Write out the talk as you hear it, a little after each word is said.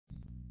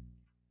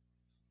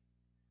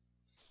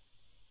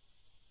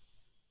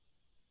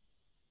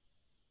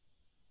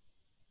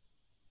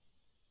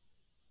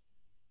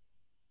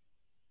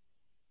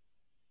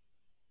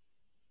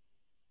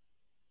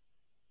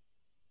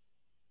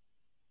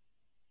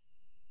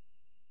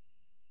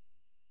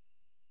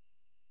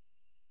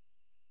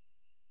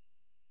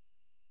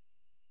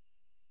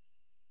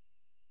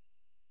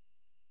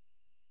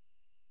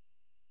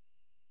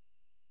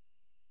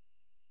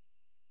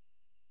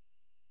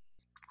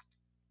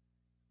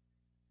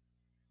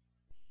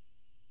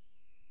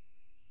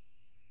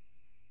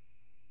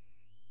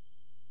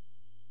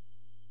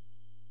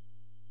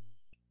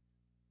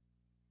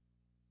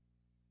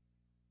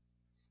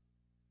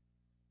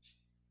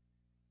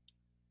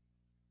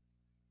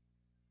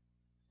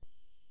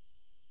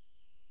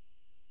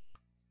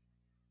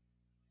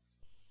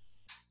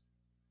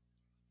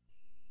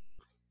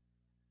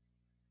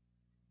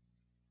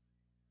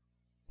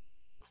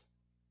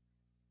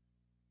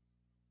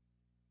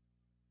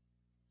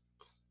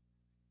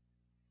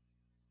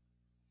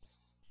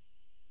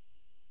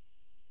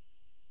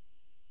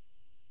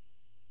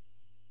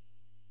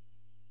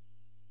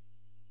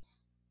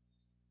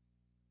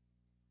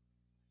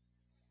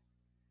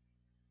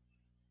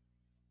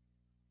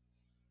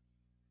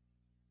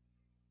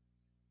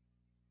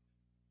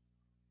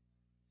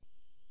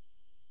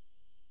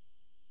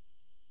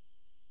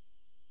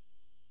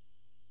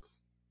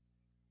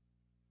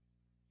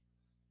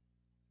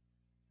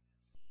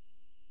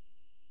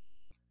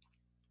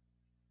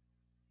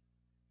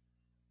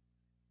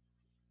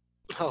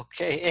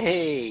Okay.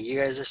 Hey, you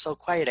guys are so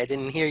quiet. I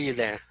didn't hear you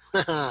there.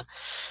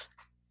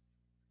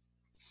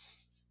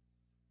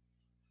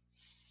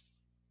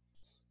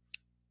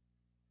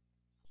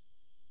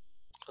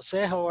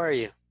 Jose, how are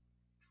you?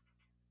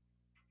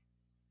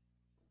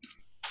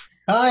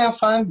 Hi, I'm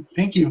fine.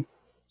 Thank you.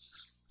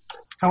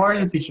 How are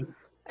you, teacher?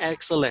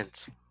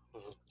 Excellent.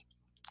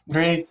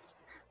 Great.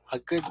 A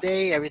good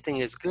day. Everything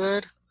is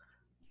good.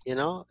 You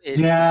know,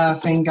 Yeah,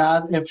 thank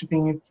God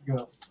everything is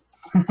good.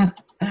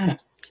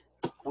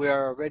 we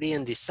are already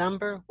in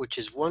December, which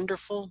is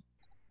wonderful.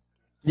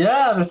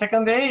 Yeah, the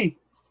second day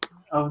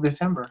of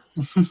December.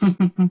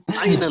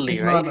 Finally,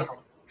 It's right?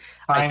 wonderful.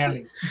 I feel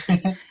Finally.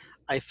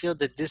 I feel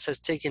that this has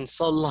taken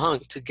so long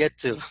to get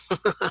to.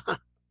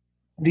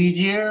 This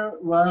year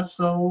was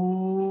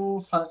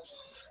so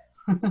fast.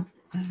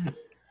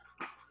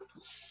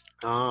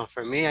 Oh,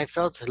 for me, I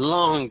felt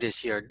long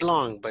this year,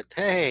 long, but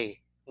hey,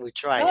 we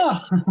try it. Oh,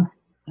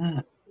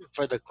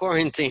 For the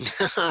quarantine,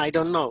 I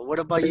don't know. What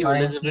about the you,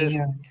 Elizabeth?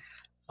 quarantine.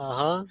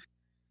 Uh-huh.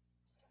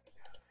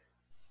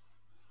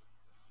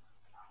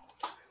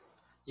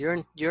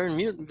 You're in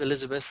mute,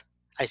 Elizabeth.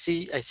 I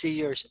see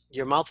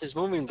your mouth is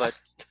moving, but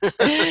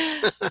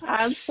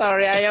I'm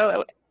sorry.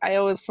 I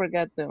always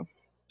forget to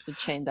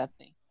change that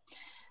thing.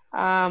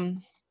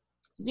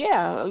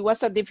 Yeah, it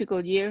was a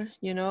difficult year.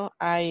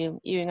 I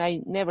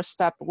never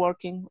stopped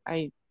working.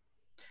 I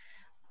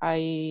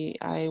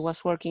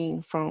was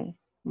working from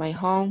my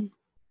home,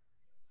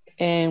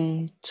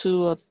 and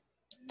 2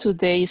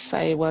 days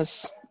I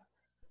was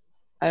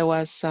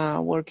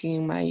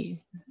working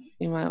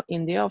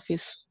in the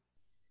office,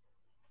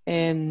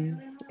 and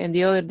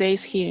the other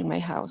days here in my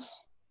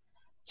house.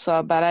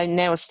 So, but I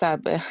never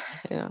stopped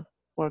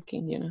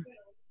working.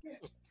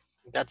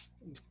 that's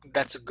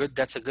that's a good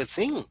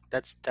thing.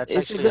 That's It's a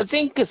actually good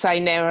thing because I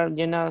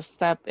never,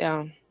 stop,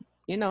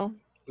 you know,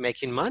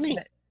 making money.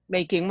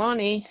 making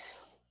money.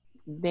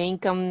 The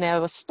income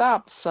never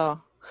stops.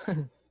 So,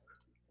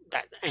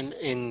 That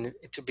and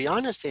to be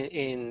honest,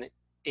 in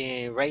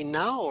right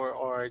now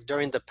or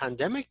during the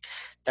pandemic,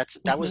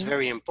 that was hmm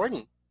very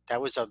important.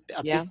 That was a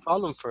yeah, big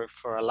problem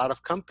for a lot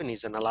of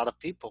companies and a lot of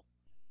people.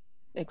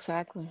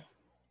 exactly,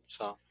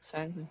 So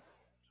exactly.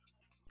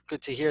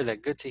 good to hear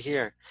that. Good to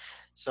hear.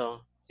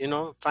 So,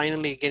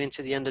 finally getting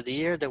to the end of the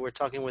year that we're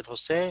talking with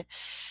Jose.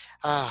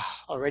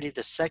 Already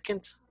the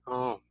second.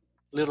 Oh,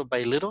 little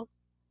by little,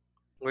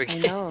 we're I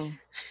getting. know.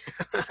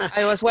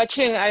 I was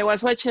watching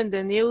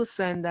the news,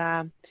 and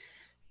I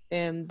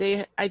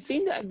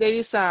think that there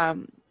is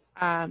um,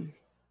 a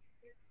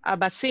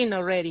vaccine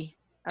already.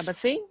 A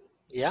vaccine?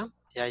 Yeah,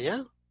 yeah,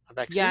 yeah. A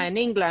Yeah, vaccine. in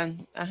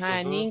England. In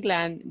Mm-hmm.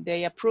 England,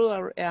 they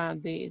approve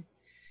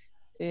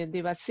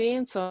the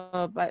vaccine.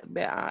 So, but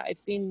I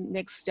think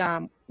next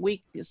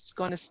week is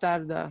gonna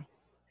start the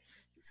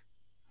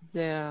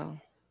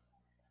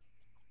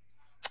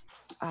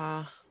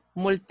uh,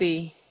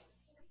 multi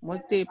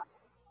multi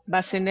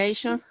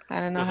vaccination. I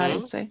don't know how to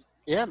Mm-hmm. say.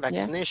 Yeah, Yeah.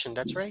 vaccination.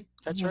 That's right.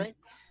 That's hmm right.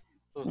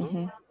 Mm-hmm.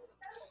 hmm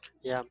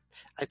Yeah,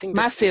 I think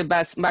that's Massive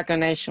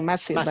vaccination.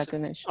 Massive massive.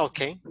 vaccination.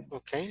 Okay,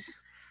 okay.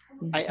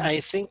 hmm I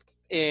think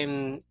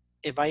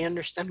if I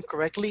understand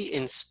correctly,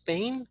 in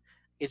Spain,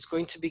 it's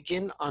going to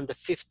begin on the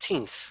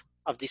 15th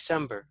of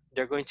December.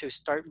 They're going to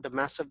start the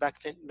massive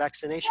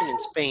vaccination in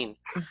Spain,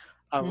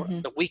 hmm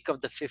the week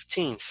of the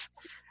 15th.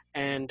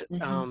 And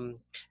hmm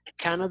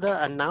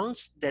Canada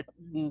announced that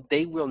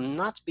they will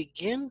not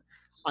begin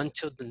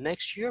until the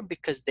next year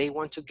because they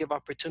want to give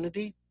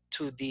opportunity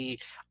to the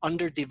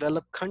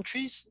underdeveloped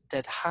countries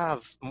that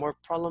have more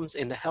problems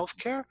in the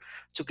healthcare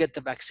to get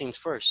the vaccines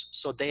first.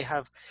 So they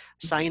have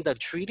signed a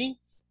treaty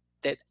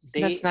that That's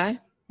they nice.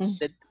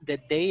 Mm-hmm.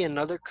 that they and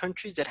other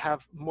countries that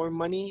have more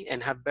money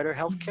and have better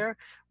healthcare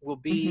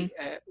Mm-hmm.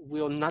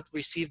 will not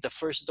receive the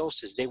first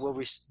doses. They will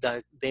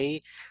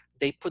they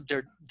put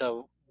the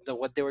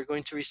what they were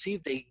going to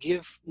receive. They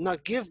give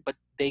not give, but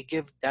they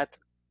give that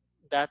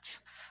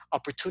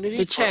opportunity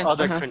The for chance.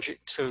 other country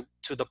to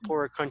the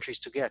poorer countries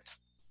to get.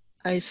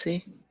 I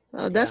see.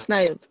 Oh, Yeah, that's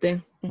nice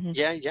thing.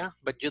 yeah.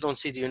 But you don't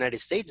see the United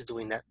States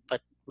doing that.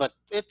 But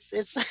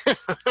it's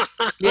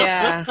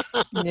Yeah.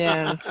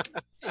 Yeah.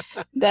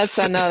 That's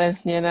another.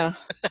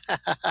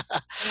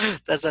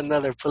 that's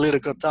another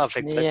political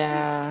topic. But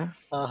Yeah.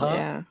 uh-huh.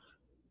 Yeah.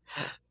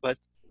 But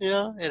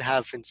it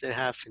happens. It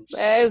happens.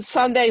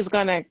 Someday it's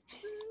gonna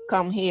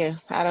come here.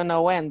 I don't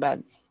know when, but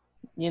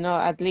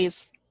at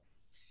least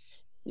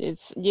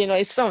it's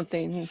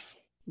something.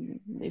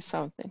 It's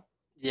something.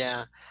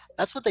 Yeah,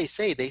 that's what they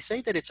say. They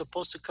say that it's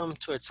supposed to come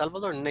to El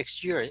Salvador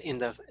next year in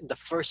the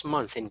first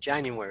month in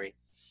January.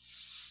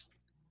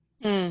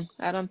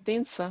 I don't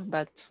think so,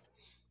 but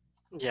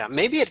Yeah,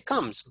 maybe it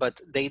comes, but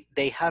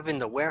they have in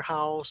the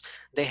warehouse,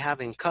 they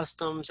have in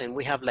customs, and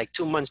we have like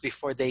 2 months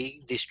before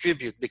they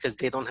distribute because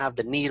they don't have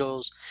the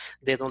needles,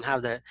 they don't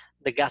have the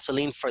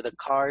gasoline for the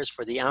cars,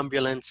 for the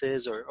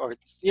ambulances, or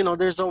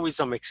there's always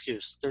some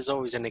excuse. There's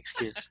always an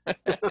excuse.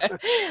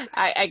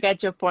 I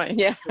get your point.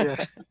 Yeah. Yeah.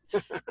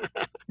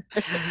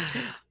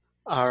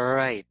 All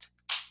right.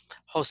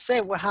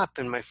 Jose, what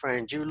happened, my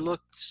friend? You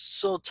look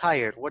so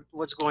tired.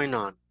 What's going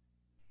on?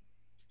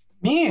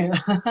 Me?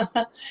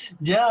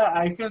 Yeah,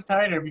 I feel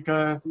tired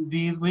because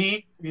this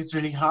week is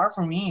really hard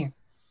for me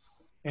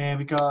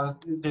because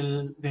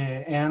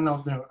the end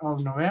of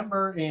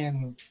November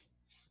and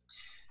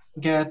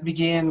get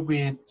begin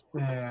with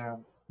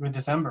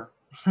December,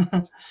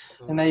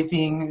 and I Mhm.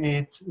 think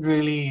it's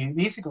really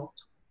difficult.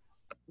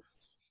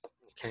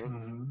 Okay.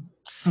 Mhm.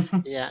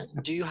 Yeah.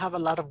 Do you have a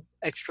lot of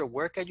extra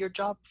work at your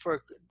job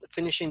for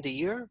finishing the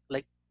year?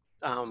 Like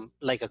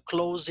a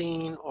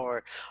closing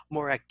or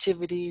more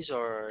activities,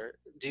 or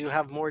do you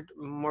have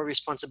more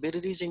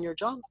responsibilities in your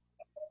job?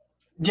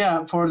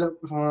 Yeah, for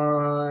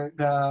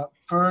the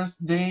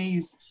first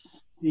days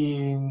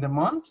in the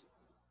month,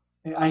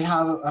 I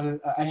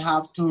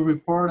have to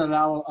report a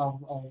lot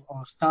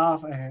of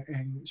stuff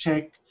and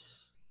check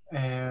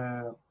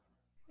uh,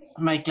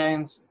 my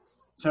client's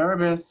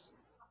service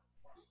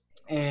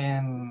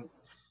and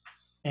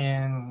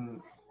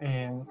and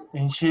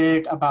and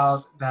check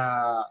about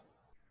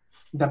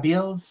the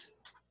bills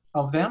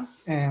of them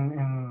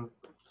and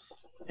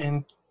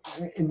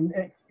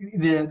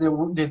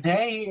the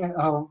day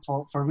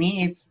for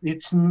me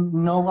it's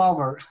no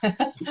over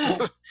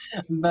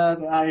but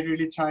I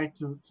really try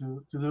to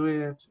do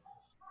it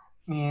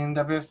in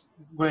the best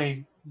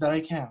way that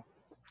I can.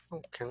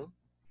 Okay.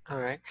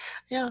 All right.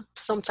 Yeah.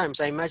 Sometimes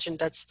I imagine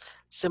that's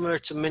similar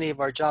to many of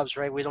our jobs,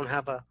 right? We don't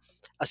have a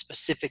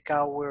specific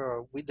hour,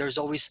 or there's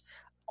always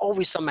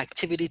some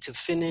activity to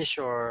finish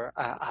or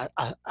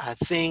a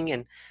thing.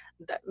 And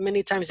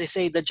many times they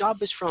say the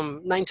job is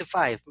from 9 to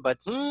 5, but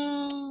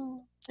Yeah.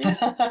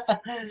 it's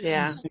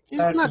not.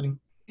 Exactly.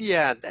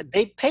 Yeah,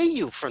 they pay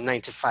you from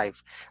 9 to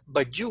 5,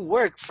 but you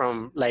work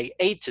from like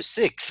 8 to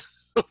 6.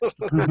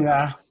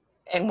 Yeah,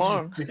 And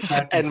more.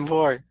 exactly.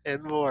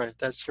 And more.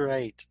 That's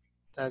right.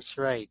 That's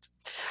right.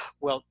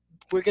 Well,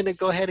 we're going to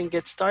go ahead and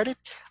get started.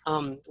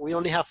 We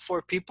only have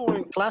 4 people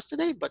in class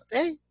today, but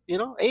hey,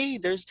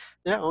 there's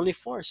only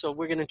 4, so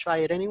we're going to try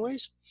it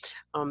anyways.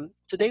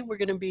 Today, we're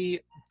going to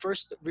be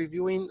first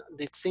reviewing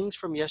the things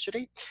from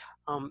yesterday.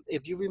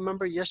 If you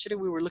remember yesterday,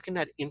 we were looking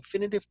at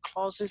infinitive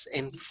clauses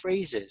and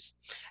phrases.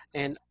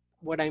 And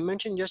what I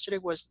mentioned yesterday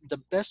was the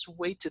best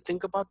way to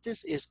think about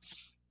this is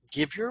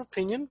give your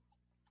opinion,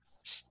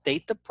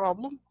 state the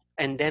problem,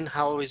 and then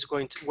what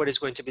is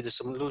going to be the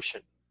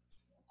solution,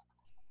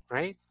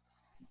 right?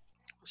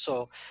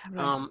 So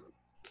Right. um,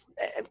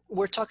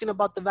 we're talking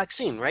about the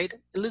vaccine, right,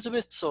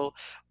 Elizabeth? So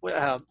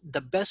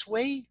the best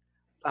way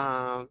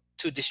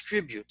to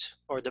distribute,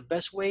 or the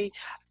best way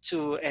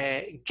to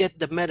get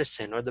the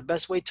medicine, or the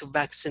best way to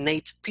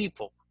vaccinate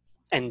people,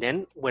 and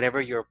then whatever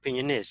your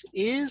opinion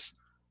is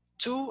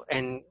to,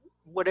 and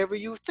whatever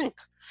you think.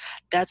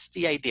 That's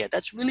the idea.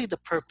 That's really the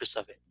purpose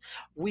of it.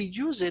 We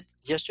use it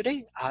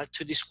yesterday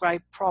to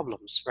describe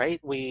problems, right?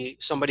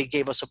 Somebody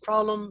gave us a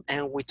problem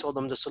and we told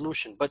them the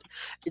solution. But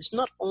it's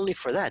not only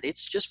for that.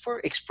 It's just for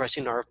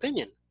expressing our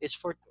opinion. It's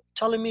for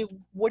telling me,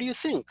 what do you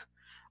think,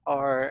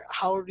 or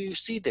how do you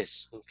see this?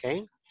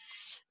 Okay.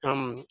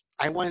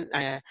 I want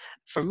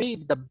For me,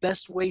 the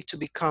best way to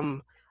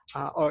become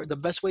or the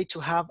best way to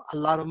have a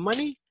lot of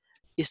money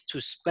is to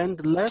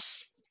spend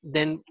less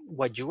than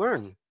what you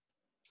earn.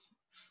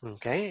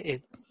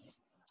 Okay.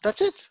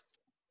 That's it.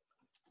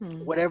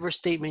 Hmm. Whatever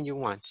statement you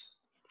want.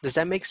 Does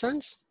that make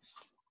sense?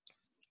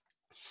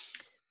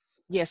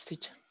 Yes,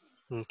 teacher.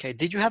 Okay.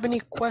 Did you have any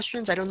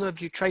questions? I don't know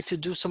if you tried to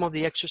do some of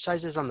the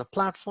exercises on the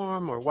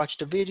platform or watch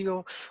the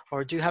video,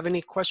 or do you have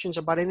any questions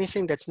about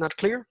anything that's not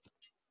clear?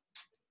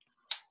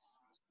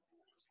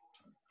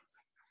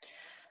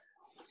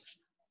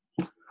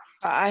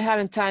 I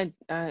haven't time.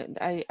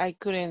 I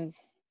couldn't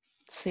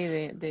see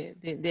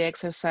the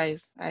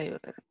exercise.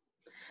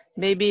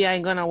 Maybe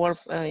I'm gonna work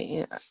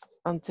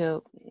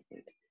until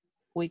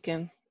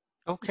weekend,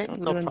 Okay, no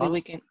during the problem.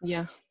 weekend.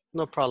 Yeah.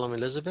 No problem,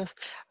 Elizabeth.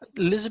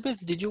 Elizabeth,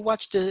 did you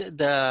watch the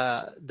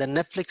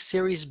Netflix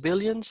series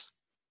Billions?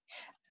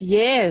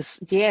 Yes.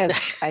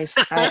 Yes.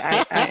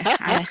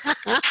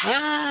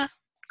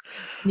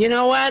 You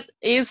know what?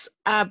 It's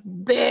a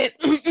bit.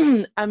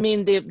 I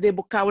mean, the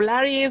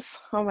vocabulary is.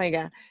 Oh my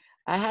God!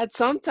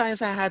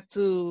 Sometimes I had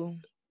to,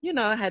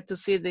 I had to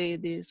see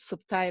the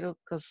subtitle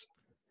because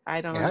I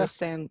don't Yeah.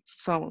 understand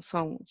some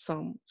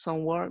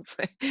words.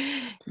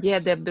 Yeah,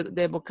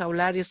 the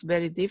vocabulary is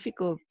very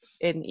difficult,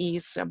 and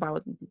is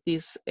about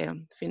this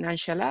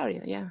financial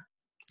area. Yeah.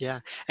 Yeah,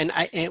 and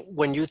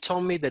when you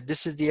told me that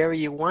this is the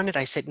area you wanted,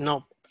 I said,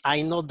 no,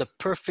 I know the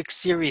perfect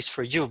series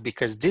for you,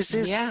 because this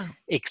is Yeah.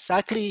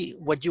 exactly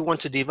what you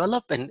want to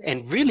develop, and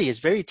really is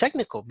very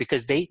technical,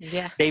 because they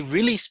Yeah. they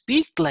really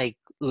speak like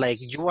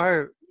you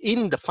are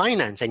in the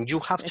finance and you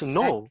have to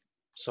know.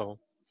 So mm,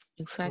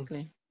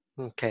 Exactly.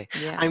 okay,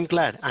 Yeah. I'm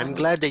glad. I'm So.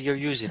 glad that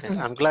you're using it.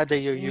 I'm glad that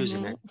you're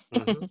using Mhm.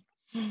 it.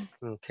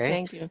 Okay,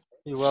 Thank you.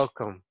 you're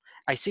welcome.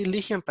 I see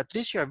Ligia and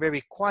Patricia are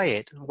very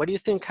quiet. What do you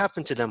think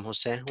happened to them,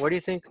 Jose? What do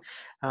you think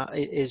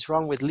is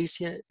wrong with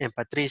Ligia and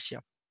Patricia?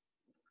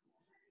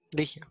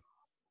 Ligia.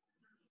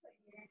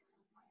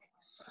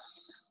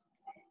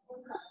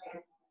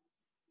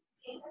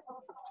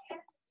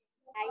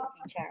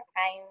 teacher.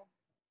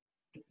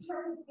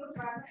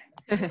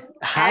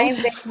 Hi. I'm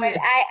very well.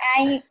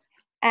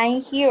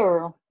 I'm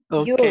here.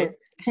 Okay. You're.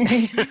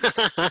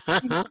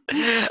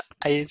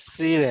 I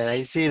see that.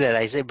 I see that.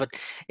 I say, but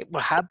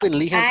what happened?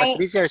 Ligia and I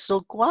Patricia are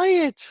so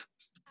quiet.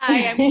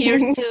 I am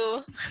here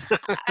too.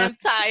 I'm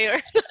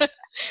tired.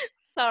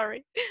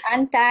 Sorry.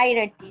 I'm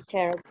tired,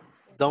 teacher.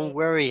 Don't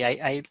worry.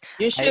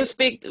 You should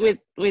speak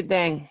with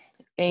them.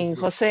 And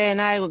Jose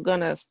and I were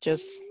gonna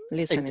just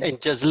listen.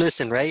 and just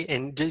listen, right?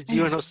 And just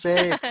you and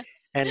Jose,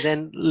 and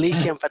then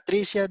Ligia and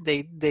Patricia,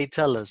 they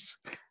tell us.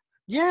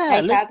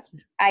 Yeah,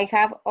 I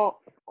have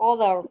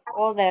other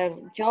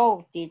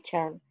job,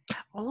 teacher.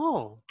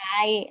 Oh.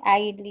 I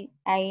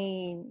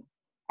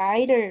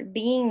either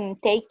been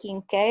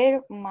taking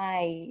care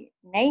my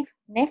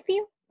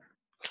nephew.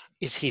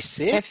 Is he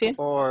sick Nephew?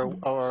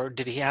 or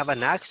did he have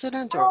an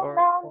accident or?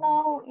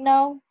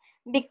 No,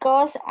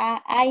 because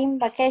I'm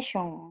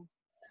vacation.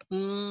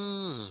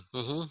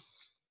 Mm-hmm.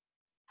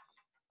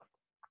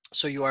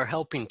 So you are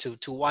helping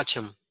to watch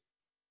him.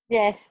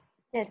 Yes,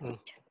 teacher.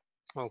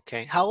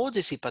 Okay. How old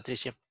is he,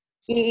 Patricia?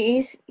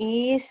 It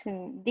is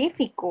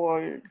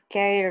difficult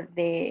care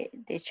the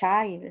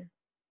child.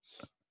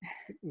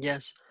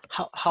 Yes.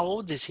 How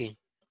old is he?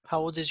 How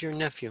old is your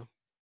nephew?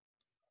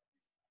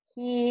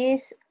 He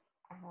is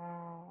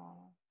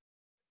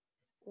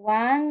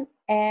 1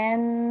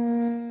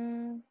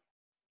 and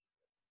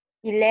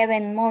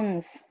 11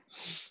 months.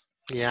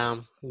 Yeah,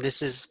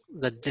 this is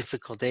the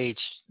difficult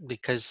age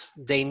because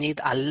they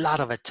need a lot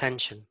of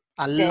attention.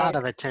 A lot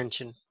of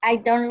attention. I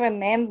don't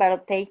remember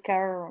take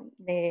care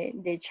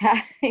the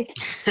child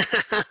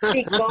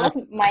because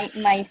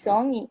my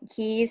son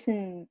he is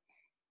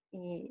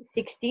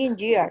 16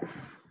 years.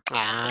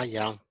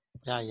 Yeah.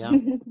 Yeah,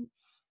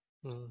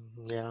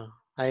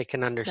 I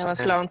can understand. That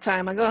was a long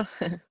time ago.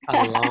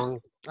 a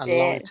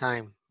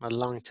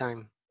long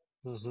time.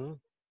 Mm-hmm.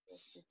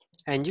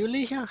 And you,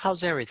 Ligia,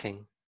 how's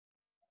everything?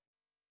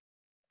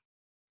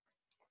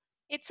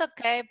 It's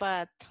okay,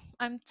 but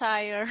I'm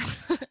tired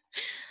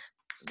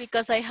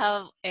because I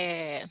have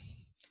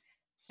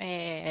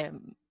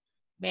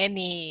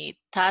many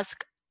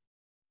tasks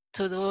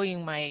to do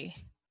in my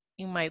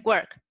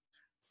work.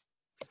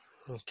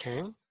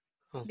 Okay.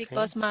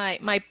 Because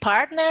my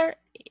partner,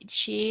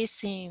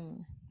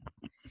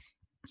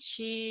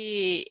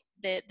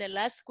 the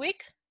last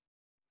week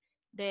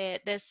the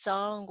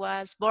son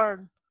was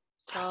born,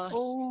 so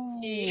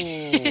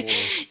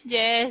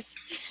yes.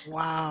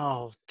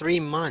 Wow, 3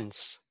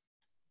 months.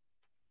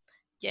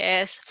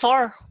 Yes,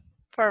 4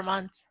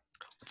 months.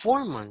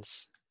 4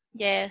 months.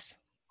 Yes.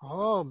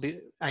 Oh,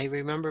 I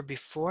remember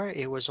before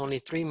it was only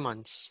 3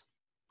 months.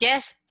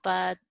 Yes,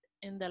 but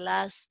in the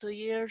last 2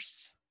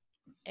 years,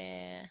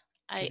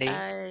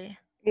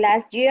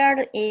 last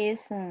year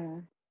is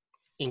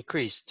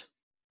increased.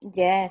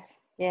 Yes.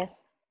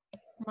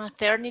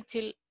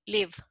 Maternity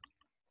leave.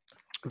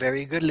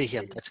 Very good,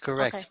 Ligia. That's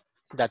correct. Okay.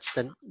 That's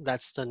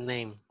the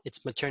name.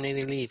 It's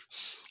maternity leave.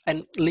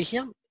 And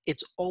Ligia,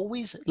 it's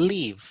always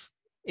leave.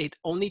 It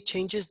only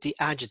changes the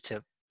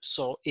adjective.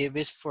 So if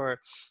it's, for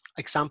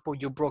example,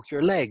 you broke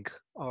your leg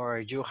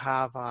or you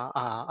have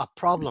a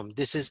problem,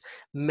 this is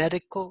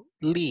medical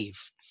leave.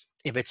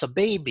 If it's a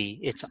baby,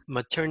 it's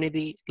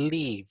maternity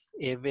leave.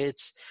 If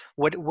it's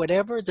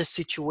whatever the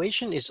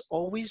situation is,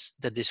 always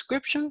the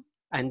description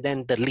and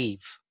then the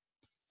leave.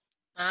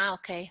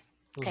 Okay.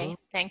 Okay.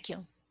 Thank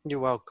you. You're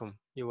welcome.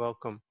 You're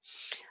welcome.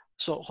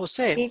 So,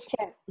 Jose.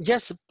 Teacher.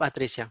 Yes,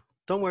 Patricia.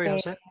 Don't worry,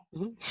 Jose.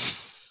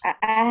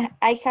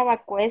 I have a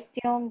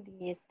question.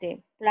 The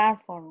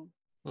platform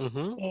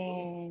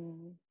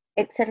Mm-hmm.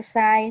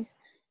 exercise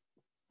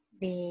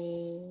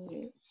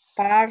the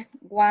part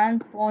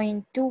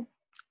 1.2.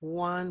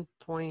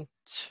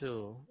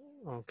 1.2.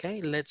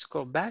 Okay, let's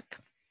go back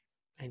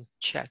and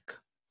check.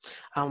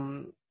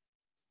 Are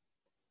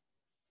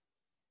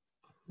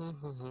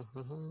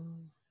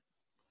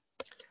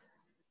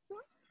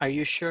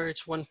you sure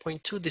it's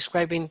 1.2?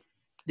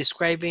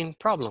 Describing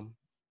problem.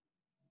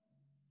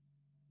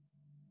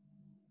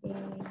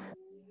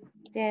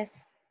 Yes.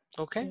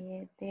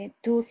 Okay. The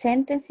 2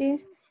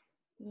 sentences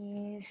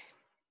is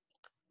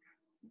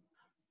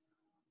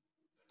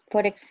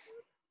for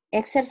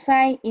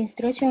exercise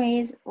instruction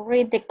is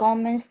read the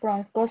comments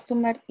from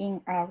customers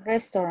in a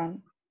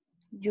restaurant.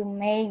 You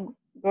may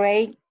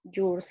grade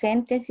your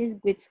sentences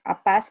with a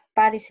past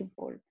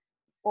participle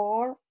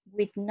or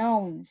with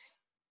nouns.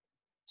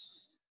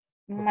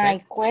 Okay. My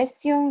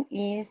question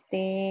is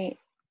the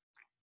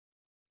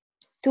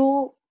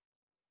 2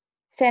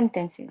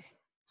 sentences.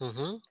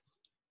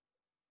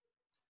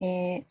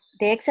 The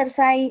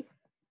exercise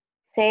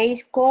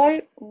says,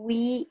 call,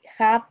 we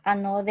have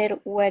another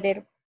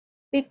weather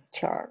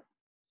picture.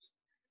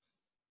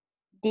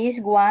 This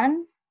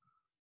one,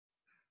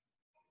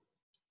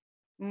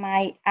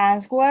 my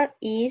answer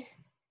is,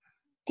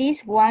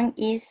 this one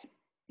is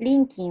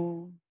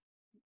blinking.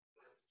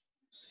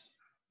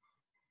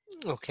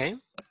 Okay.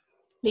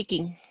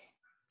 Leaking.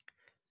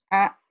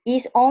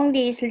 Is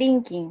only is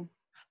linking.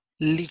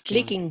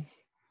 Leaking.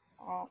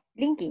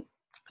 Blinking.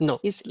 No.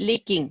 It's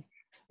leaking.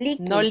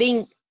 Leaky. No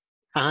link.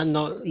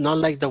 No, not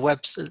like the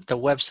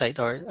website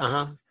or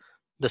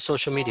the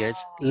social media.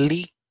 It's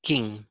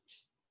leaking.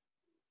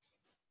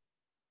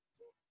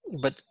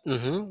 But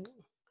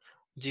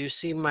do you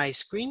see my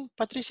screen,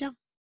 Patricia?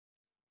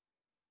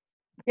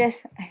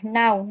 Yes,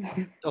 now.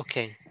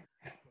 Okay.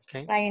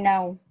 Okay. Right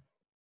now.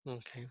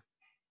 Okay.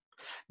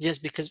 Yes,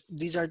 because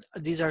these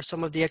are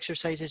some of the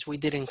exercises we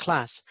did in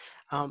class.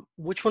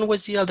 Which one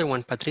was the other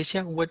one,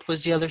 Patricia? What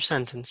was the other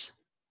sentence?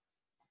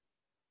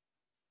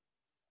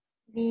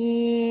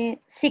 The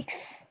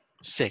 6.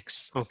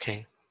 6.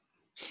 Okay.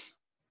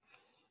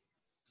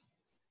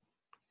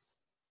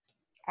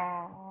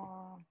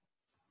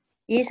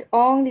 Is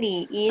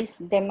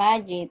the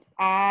magic.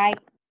 I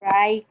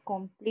try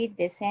complete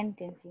the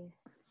sentences.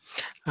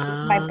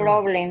 It's my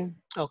problem.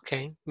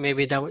 Okay.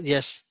 Maybe that.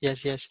 Yes.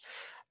 Yes. Yes.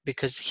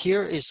 Because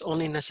here is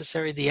only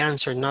necessary the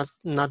answer, not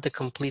the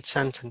complete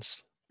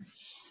sentence.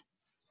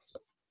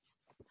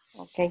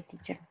 Okay,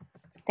 teacher.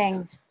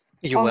 Thanks.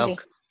 You're Only.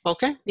 welcome.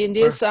 Okay. In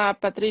this,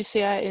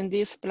 Patricia, in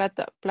this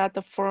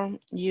platform,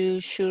 you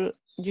should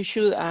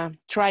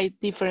try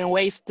different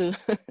ways to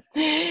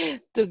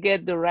to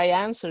get the right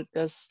answer,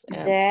 because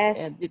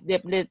Yes.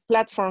 the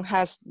platform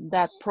has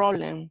that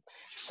problem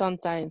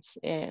sometimes.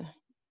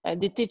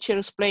 The teacher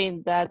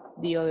explained that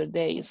the other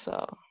day,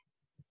 so.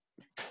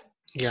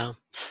 Yeah.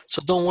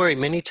 So don't worry.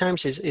 Many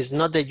times it's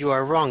not that you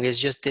are wrong. It's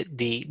just that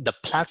the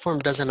platform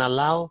doesn't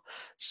allow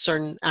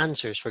certain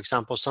answers. For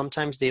example,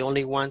 sometimes they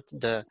only want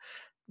the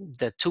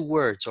 2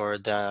 words or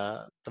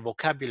the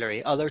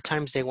vocabulary. Other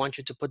times they want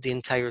you to put the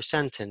entire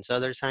sentence.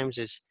 Other times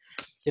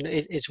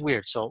it's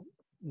weird. So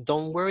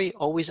don't worry.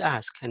 Always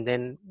ask, and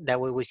then that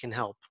way we can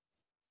help.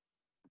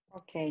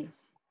 Okay.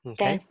 Okay.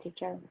 Thanks,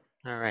 teacher.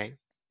 All right.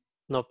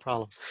 No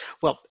problem.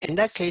 Well, in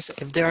that case,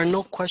 if there are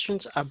no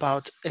questions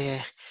about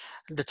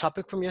the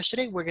topic from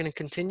yesterday, we're going to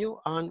continue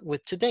on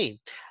with today.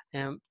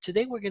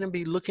 Today, we're going to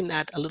be looking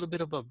at a little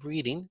bit of a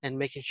reading and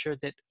making sure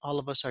that all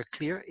of us are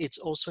clear. It's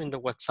also in the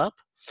WhatsApp.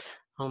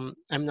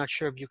 I'm not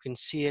sure if you can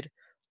see it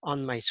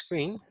on my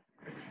screen.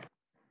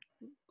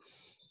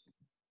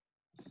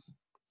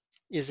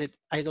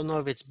 I don't know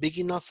if it's big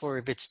enough or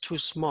if it's too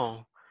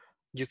small.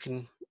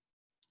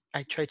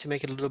 I try to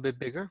make it a little bit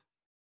bigger.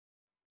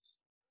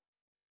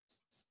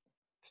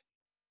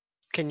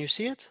 Can you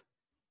see it?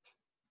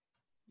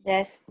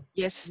 Yes.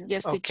 Yes,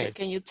 Okay. teacher.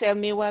 Can you tell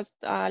me what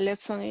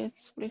lesson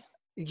is, please?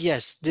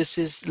 Yes, this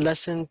is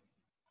lesson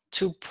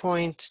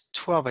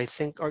 2.12, I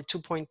think, or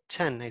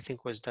 2.10, I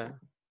think was the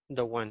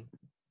one.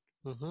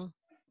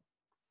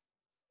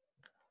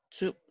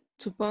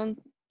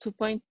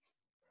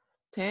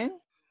 2.10?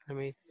 Let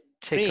me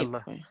take a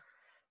look.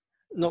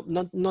 No,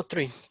 not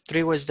 3.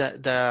 3 was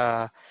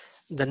the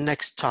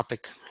next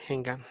topic.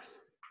 Hang on.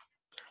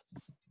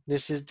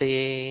 This is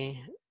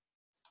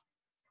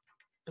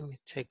let me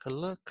take a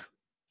look.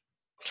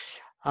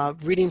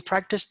 Reading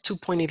practice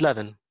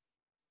 2.11.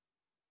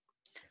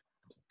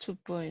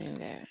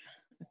 2.11.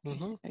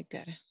 Okay, I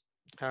got it.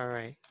 All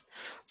right.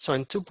 So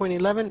in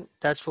 2.11,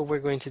 that's what we're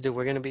going to do.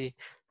 We're going to be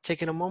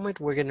taking a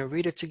moment. We're going to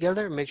read it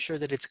together, make sure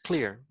that it's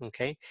clear,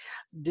 okay?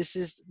 This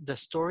is the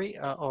story,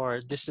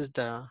 or this is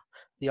the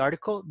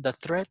article, The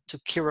Threat to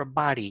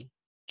Kiribati.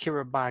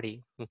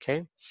 Kiribati,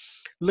 okay?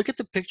 Look at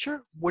the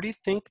picture. What do you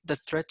think the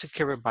threat to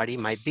Kiribati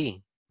might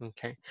be?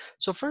 Okay,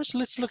 so first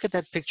let's look at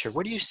that picture.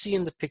 What do you see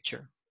in the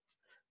picture?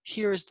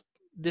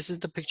 This is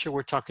the picture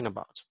we're talking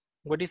about.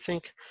 What do you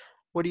think?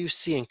 What do you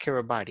see in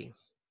Kiribati?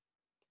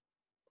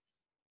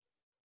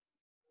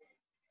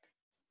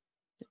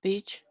 The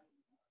beach.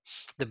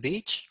 The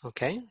beach,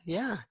 okay,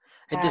 yeah.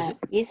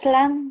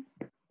 Island.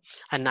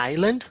 An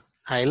island?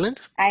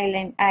 Island?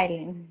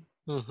 Island.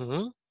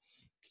 Mm-hmm.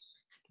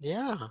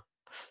 Yeah.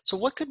 So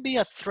what could be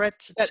a threat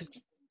to?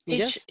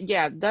 Yes.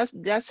 Yeah, that's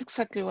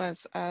exactly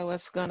what I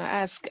was gonna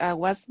ask.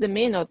 What's the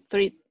meaning of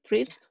threat?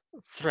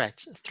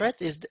 Threat.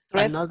 Threat is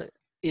Threat.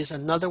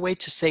 another way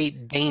to say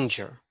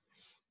danger.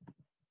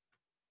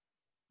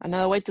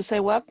 Another way to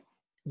say what?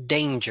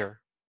 Danger.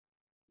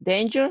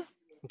 Danger?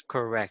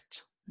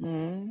 Correct.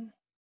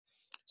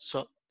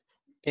 So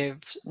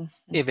if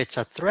it's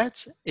a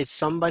threat,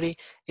 it's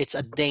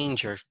a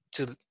danger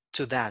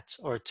to that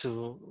or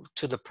to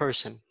the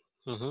person.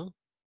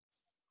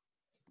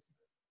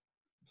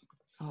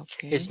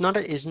 Okay. It's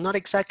not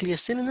exactly a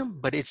synonym,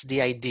 but it's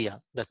the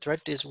idea. The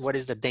threat is what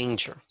is the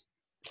danger.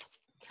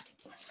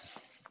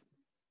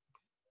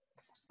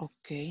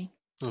 Okay.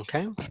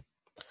 Okay.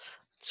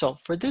 So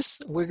for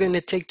this, we're going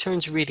to take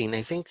turns reading.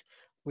 I think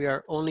we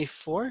are only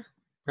 4,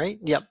 right?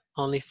 Yep,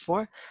 only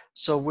 4.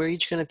 So we're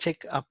each going to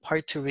take a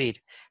part to read.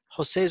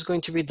 Jose is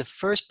going to read the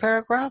first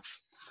paragraph.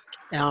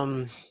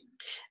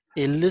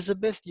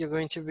 Elizabeth, you're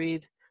going to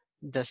read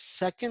the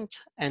second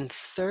and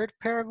third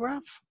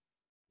paragraph,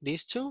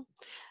 these 2.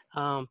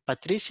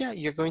 Patricia,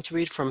 you're going to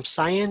read from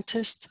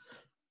scientist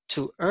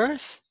to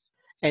earth.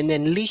 And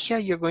then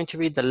Ligia, you're going to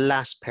read the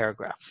last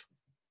paragraph.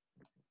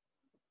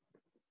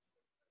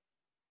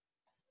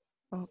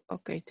 Oh,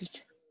 okay,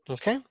 teacher.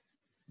 Okay.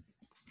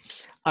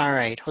 All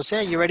right, Jose,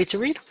 are you ready to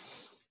read?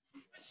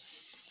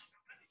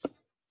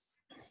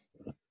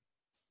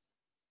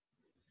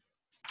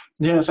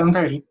 Yes, I'm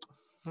ready.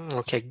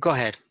 Okay, go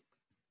ahead.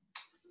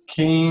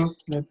 Okay,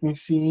 let me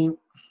see.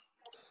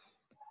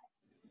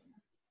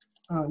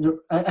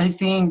 I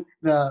think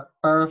the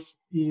perf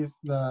is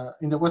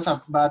in the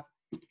WhatsApp, but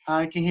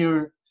I can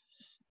hear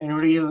and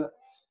read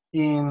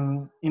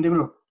in the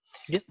group.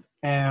 Yep.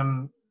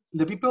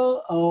 The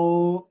people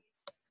of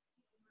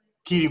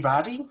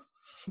Kiribati,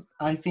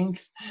 I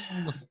think.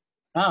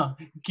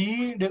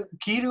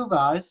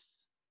 Kiribati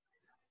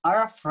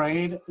are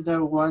afraid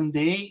that one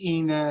day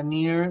in the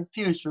near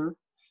future,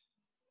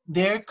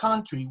 their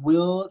country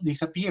will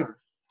disappear,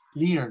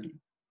 literally.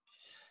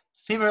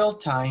 Several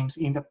times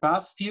in the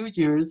past few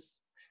years,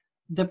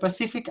 the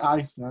Pacific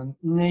island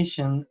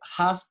nation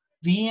has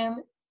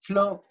been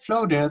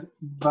flooded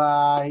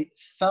by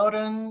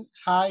southern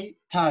high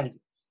tides.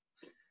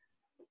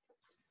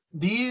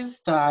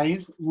 These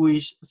tides,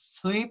 which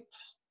sweep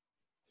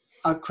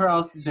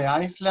across the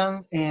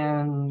island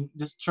and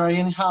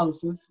destroying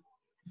houses,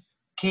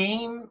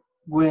 came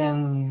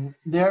when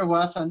there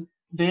was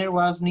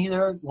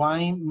neither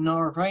wind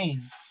nor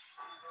rain.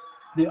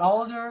 The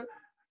older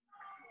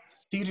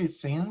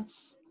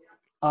citizens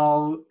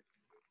of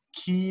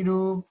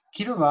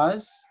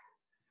Kiribati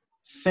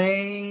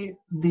say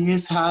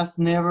this has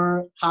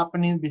never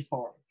happened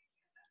before.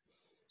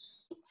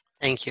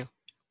 Thank you.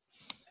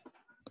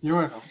 You're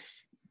welcome.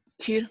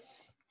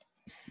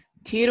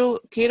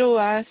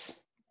 Kiribati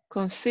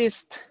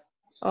consists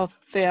of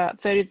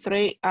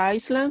 33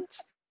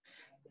 islands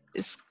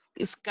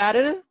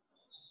scattered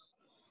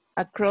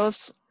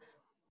across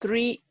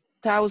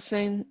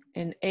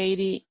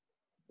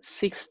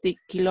 3,060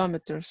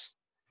 kilometers,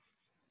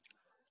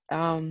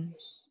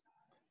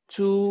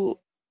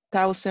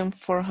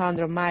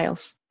 2,400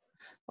 miles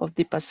of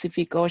the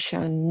Pacific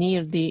Ocean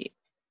near the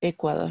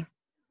equator.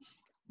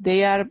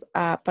 They are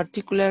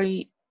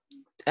particularly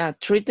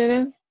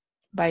threatened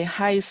by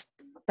high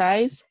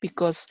tides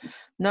because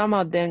none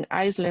of the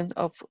islands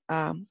of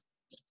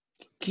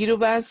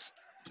Kiribati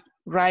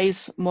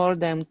rise more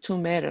than 2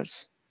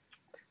 meters,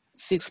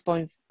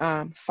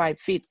 6.5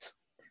 feet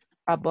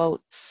above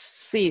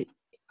sea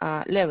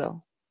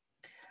level.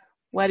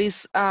 What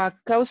is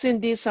causing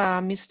these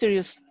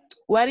mysterious?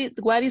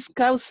 What is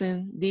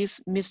causing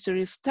these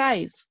mysterious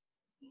tides?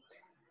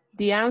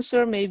 The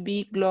answer may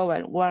be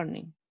global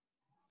warming.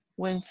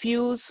 When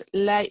fuels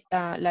like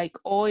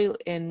oil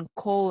and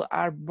coal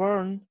are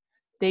burned,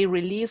 they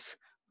release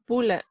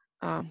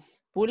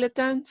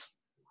pollutants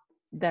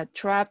that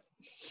trap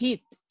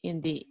heat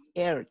in the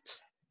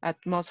Earth's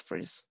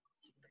atmospheres.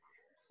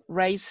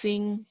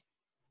 Rising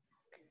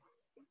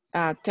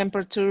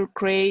temperature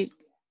create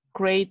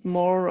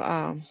more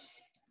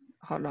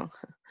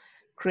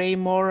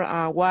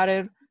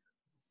water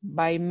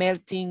by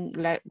melting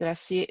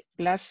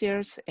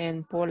glaciers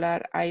and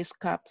polar ice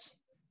caps.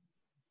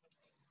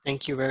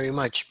 Thank you very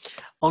much.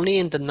 Only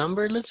in the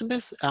number,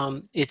 Elizabeth,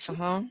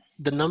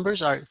 the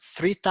numbers are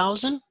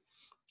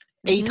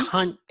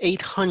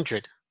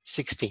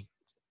 3,816.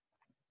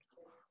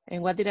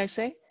 And what did I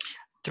say?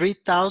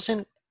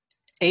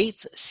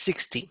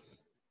 3,860.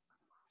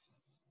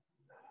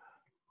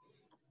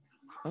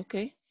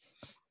 Okay.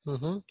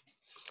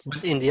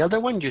 But in the other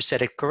one, you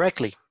said it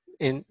correctly.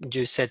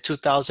 You said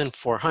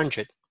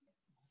 2,400.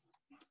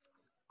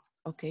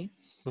 Okay.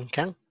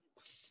 Okay.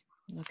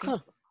 Huh.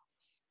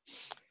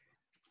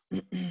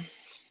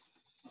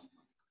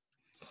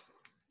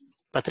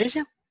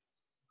 Patricia?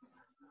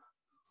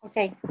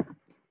 Okay.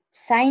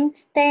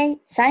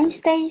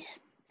 Scientists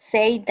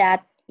say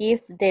that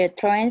if the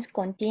trend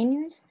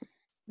continues,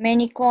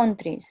 many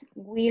countries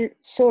will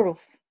suffer.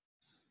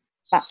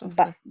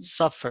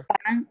 Suffer.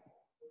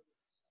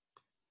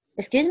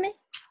 Excuse me?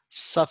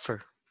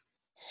 Suffer.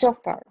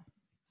 Suffer.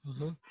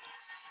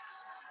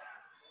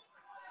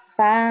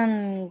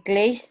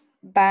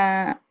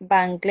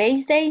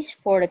 Bangladesh,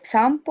 for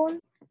example,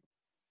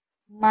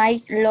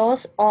 might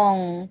lose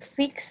on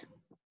fix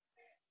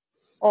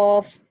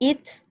of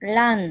its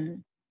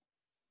land.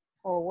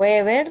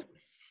 However,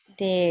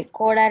 the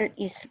coral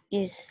is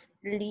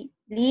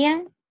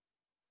lion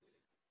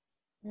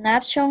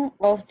nation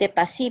of the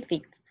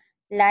Pacific,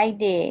 like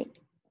the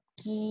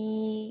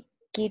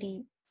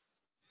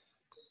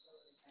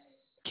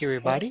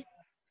Kiribati?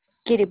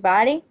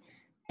 Kiribati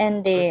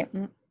and the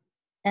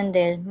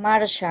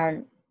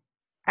Marshall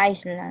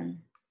Islands.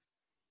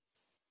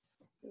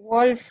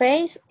 World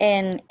face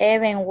and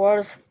even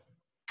worse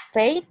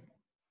fate,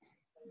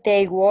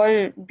 they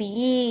will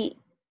be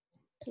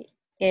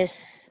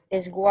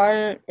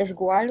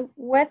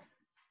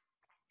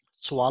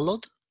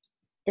Swallowed?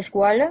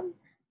 swallowed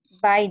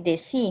by the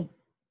sea.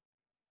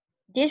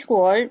 This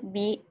will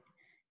be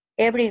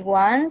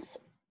everyone's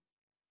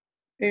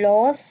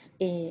loss.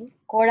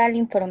 Coral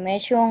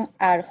information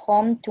are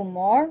home to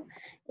more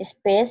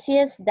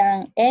species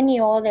than any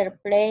other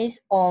place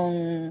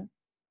on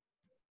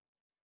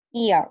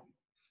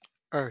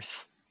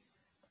Earth.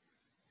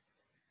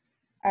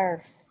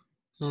 Earth.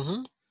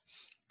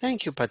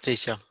 Thank you,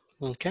 Patricia.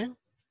 Okay.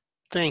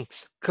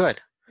 Thanks.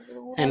 Good.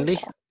 You're And Lee?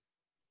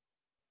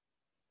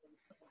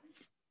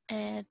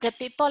 The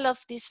people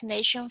of this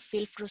nation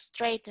feel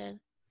frustrated.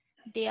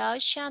 The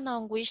ocean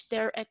on which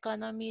their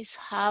economies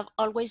have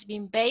always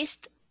been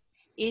based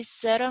is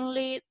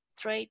certainly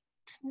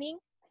threatening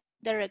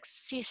their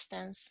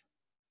existence.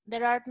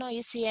 There are no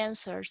easy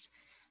answers.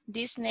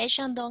 This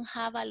nation don't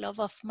have a lot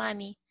of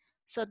money,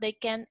 so they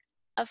can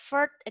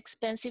afford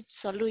expensive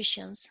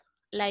solutions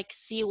like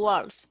sea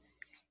walls,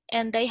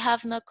 and they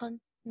have no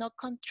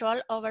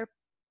control over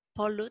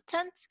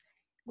pollutants,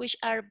 which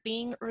are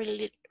being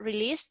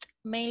released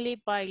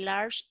mainly by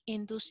large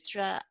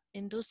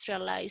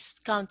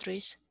industrialized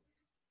countries.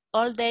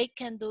 All they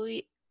can do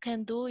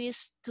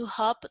is to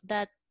hope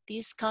that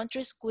these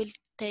countries will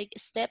take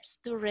steps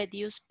to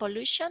reduce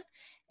pollution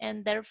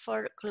and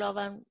therefore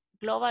global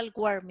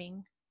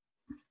warming.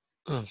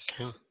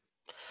 Okay.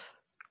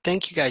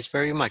 Thank you guys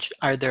very much.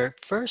 Are there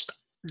first,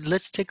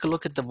 let's take a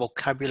look at the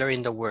vocabulary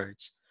in the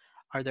words.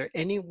 Are there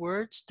any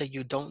words that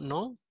you don't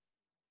know?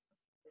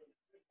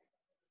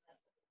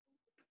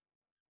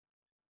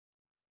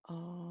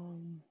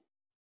 Um,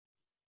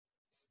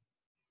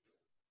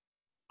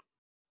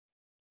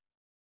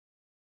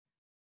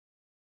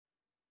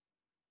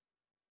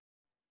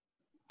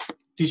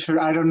 Teacher,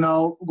 I don't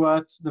know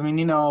what's the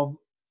meaning of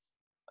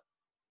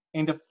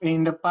in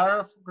the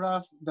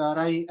paragraph that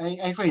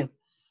I read.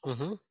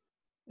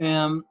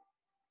 Mm-hmm.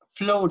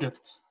 Floated.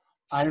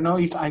 I don't know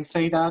if I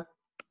say that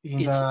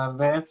in It's the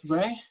best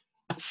way.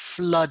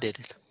 flooded.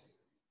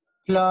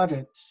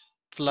 Flooded.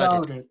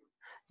 Flooded. Flooded.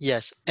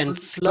 Yes. And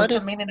What's the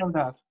flooded, meaning of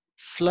that?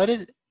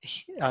 flooded,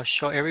 I'll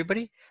show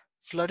everybody.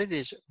 Flooded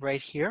is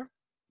right here.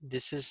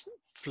 This is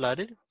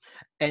flooded.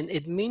 And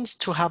it means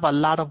to have a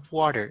lot of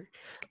water.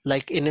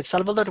 Like in El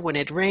Salvador, when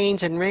it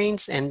rains and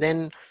rains, and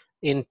then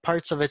in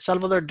parts of El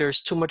Salvador,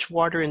 there's too much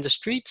water in the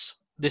streets.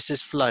 This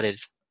is flooded.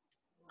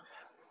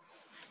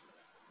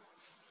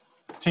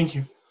 Thank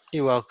you.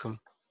 You're welcome.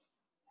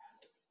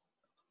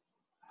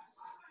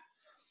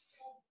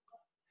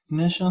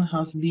 Nation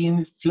has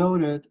been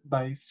floated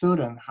by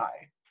sudden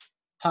high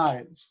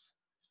tides.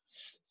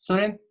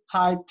 Sudden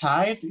high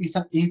tides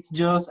it's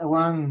just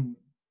one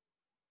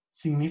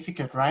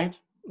significant, right?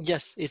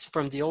 Yes, it's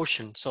from the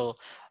ocean. So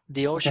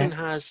the ocean Okay.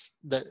 has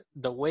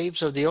the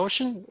waves of the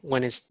ocean.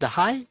 When it's the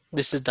high,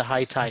 this is the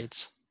high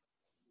tides.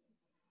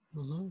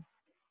 Mhm.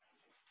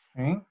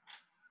 Okay.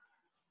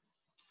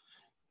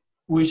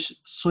 Which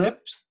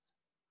swept.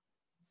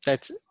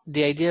 That's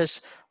the idea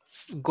is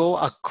go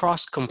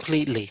across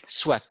completely,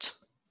 swept.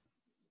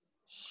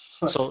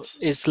 So Swept.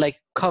 it's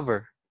like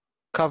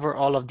cover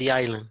all of the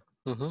island.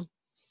 Mhm.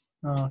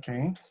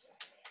 Okay.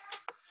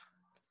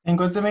 And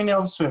what's the meaning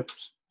of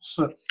swept?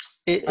 Swept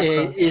It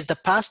across. is the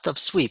past of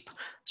sweep.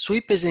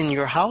 Sweep is in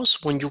your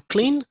house when you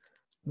clean.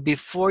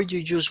 Before you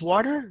use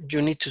water,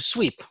 you need to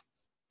sweep.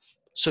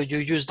 So you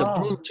use the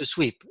broom Oh, to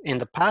sweep. In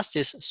the past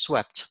is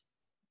swept.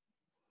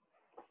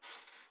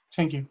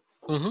 thank you.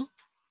 Mhm.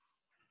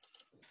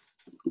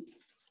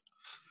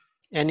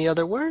 Any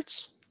other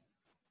words?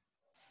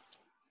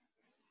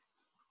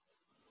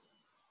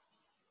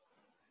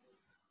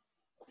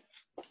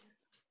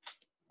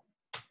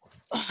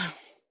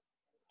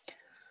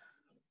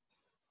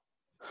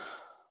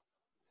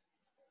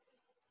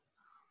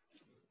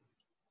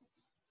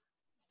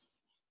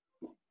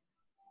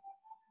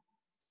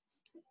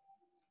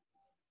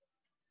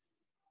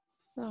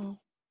 no.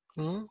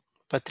 Mhm.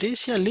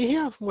 Patricia,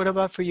 Ligia, what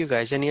about for you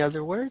guys? Any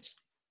other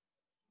words?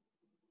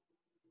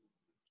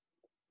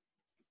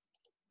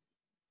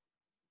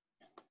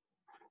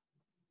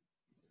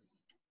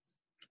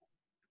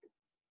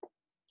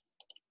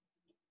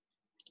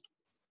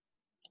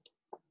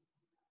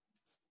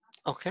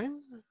 Okay.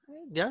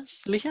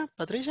 Yes, Ligia,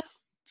 Patricia?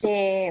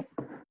 The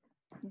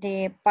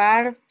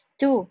part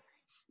two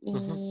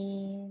Mhm.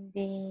 in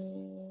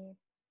the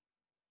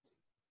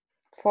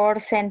four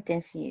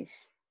sentences.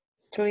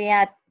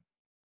 Triad,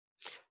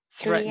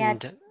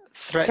 triad, Threatened.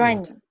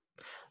 Threatened. training.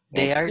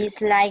 They are,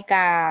 It's like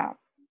a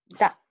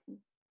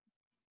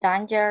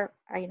danger.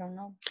 I don't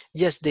know.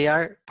 yes, they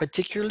are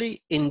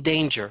particularly in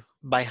danger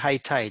by high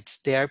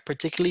tides. They are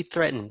particularly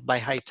threatened by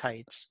high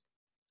tides.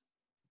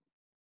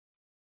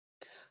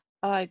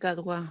 I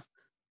got one.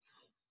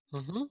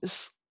 Mhm.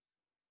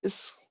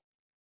 It's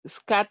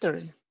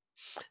scattered.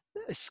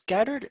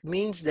 Scattered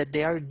means that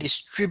they are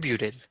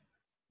distributed,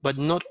 but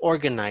not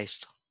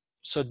organized.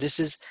 So this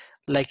is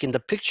like in the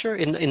picture,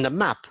 in the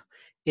map.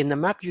 In the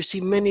map, you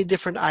see many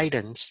different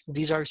items.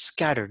 These are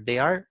scattered. They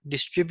are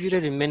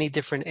distributed in many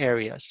different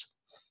areas.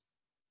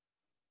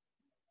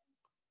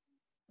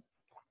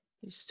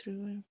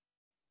 Distributed.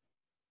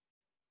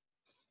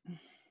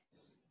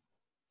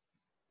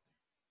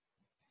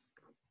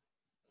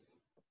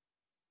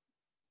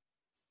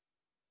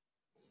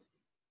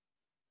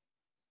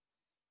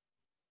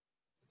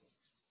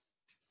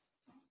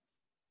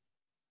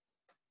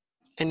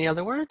 Any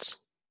other words?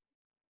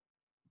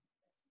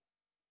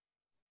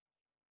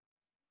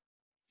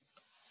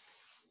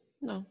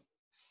 No.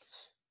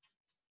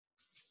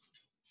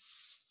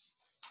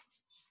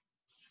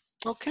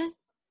 Okay,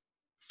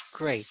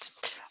 great.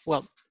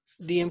 Well,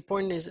 the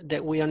important is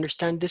that we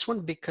understand this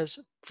one, because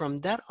from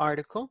that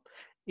article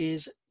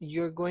is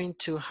you're going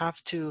to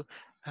have to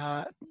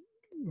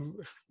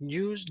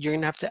you're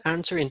going to have to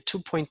answer in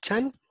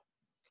 2.10,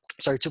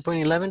 sorry,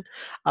 2.11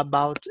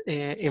 about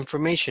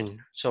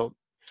information. So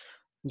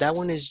that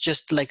one is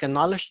just like a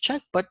knowledge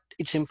check, but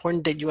it's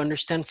important that you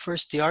understand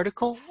first the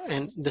article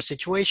and the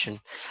situation.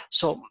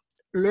 So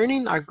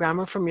learning our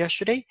grammar from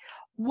yesterday,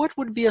 what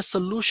would be a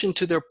solution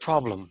to their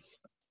problem?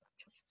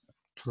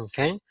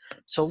 Okay,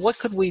 so what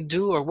could we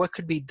do, or what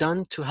could be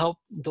done to help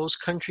those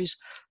countries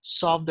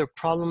solve their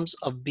problems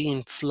of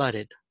being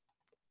flooded?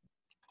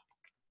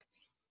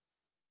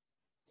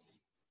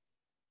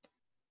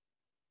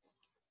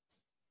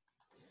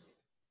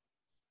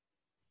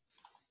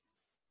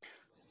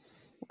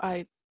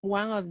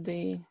 One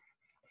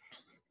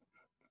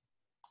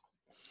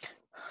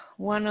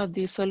of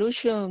the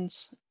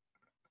solutions,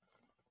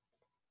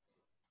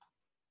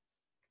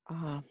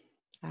 I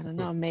don't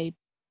know,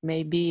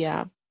 maybe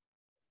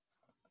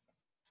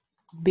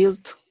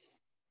build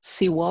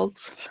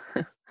seawalls,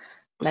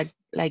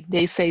 like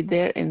they say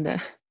there in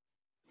the.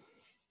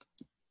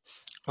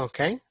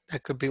 Okay,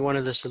 that could be one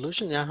of the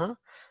solutions.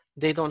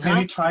 They don't Maybe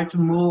have. try to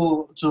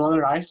move to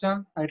other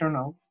island. I don't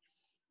know.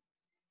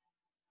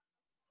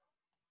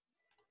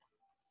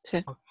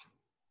 Sure.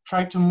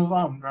 Try to move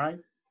on, right?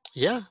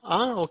 Yeah.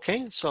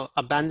 Okay. So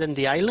abandon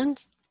the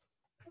island.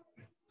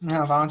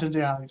 Yeah, abandon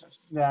the island.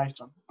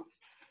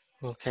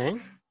 Okay.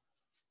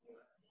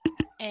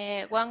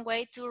 One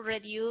way to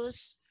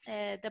reduce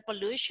the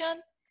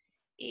pollution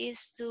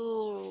is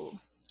to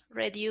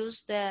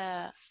reduce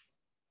the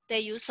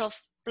use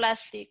of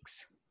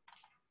plastics.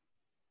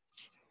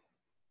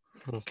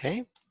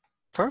 Okay.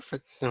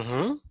 Perfect.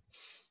 More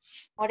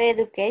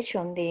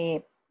education,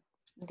 the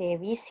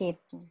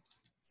visit.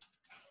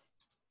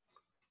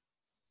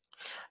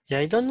 Yeah,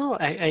 I don't know.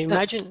 I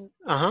imagine.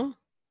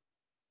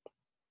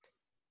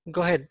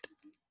 Go ahead.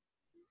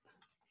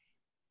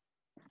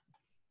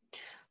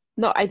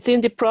 No, I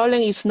think the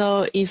problem is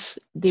no,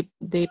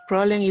 the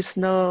problem is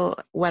no,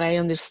 what I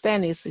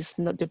understand is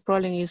not, the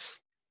problem is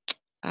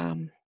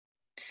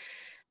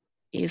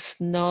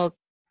not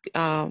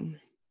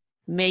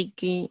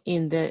making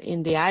in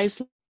the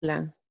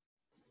Iceland,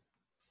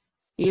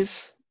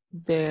 is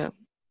the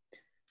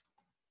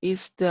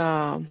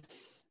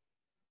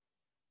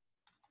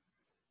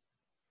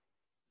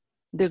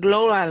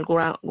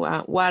global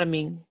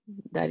warming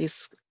that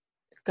is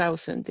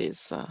causing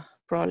this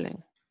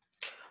problem.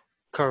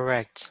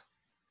 Correct.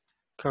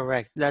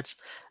 Correct. That's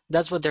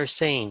what they're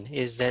saying,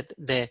 is that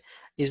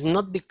is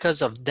not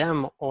because of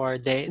them, or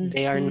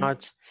they are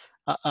not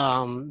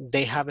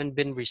they haven't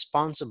been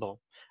responsible.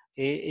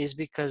 It is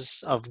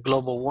because of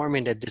global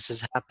warming that this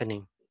is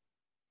happening,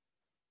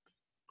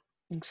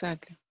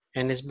 Exactly.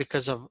 and it's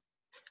because of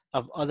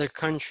other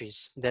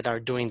countries that are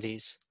doing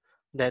these,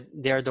 that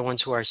they are the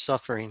ones who are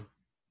suffering.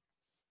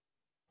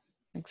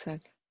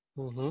 Exactly.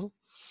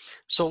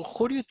 So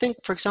who do you think,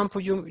 for example,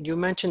 you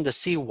mentioned the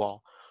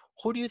seawall.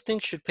 Who do you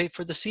think should pay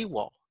for the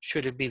seawall?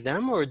 Should it be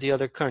them or the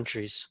other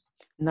countries?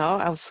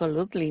 No,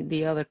 absolutely,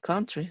 the other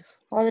countries.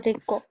 Other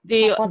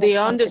countries.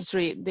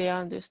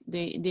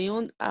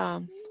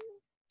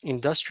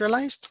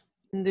 Industrialized?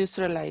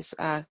 Industrialized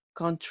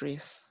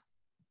countries,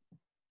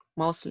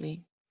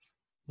 mostly.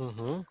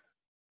 The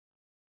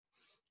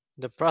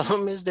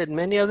problem is that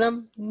many of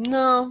them,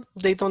 no,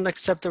 they don't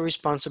accept the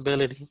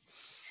responsibility.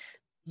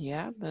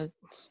 Yeah, but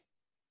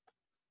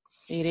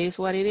it is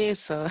what it is.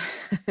 So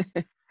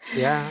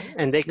Yeah,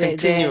 and they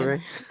continue,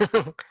 right?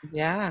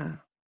 Yeah.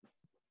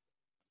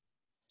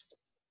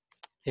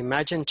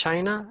 Imagine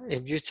China,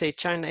 if you say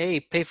China, hey,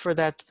 pay for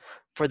that,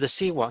 for the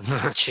seawall. No,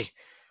 actually,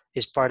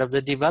 it's part of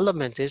the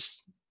development.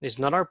 It's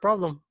not our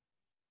problem.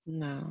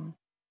 No.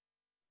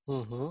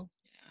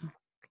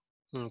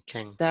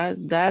 Okay.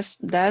 That's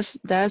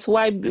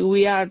why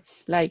we are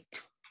like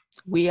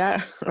we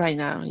are right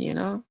now, you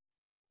know.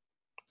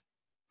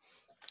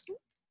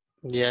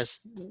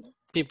 Yes,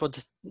 people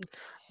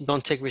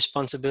don't take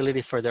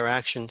responsibility for their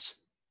actions.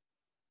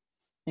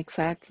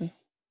 Exactly.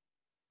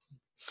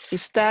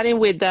 It's starting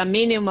with the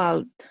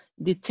minimal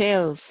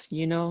details,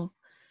 you know,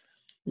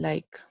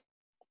 like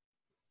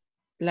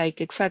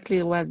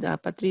exactly what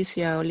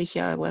Patricia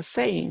Oligia was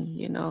saying,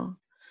 you know,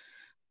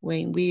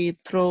 when we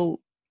throw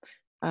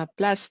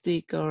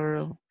plastic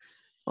or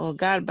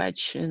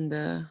garbage on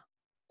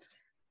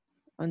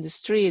the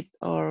street,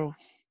 or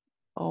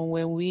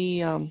when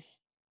we I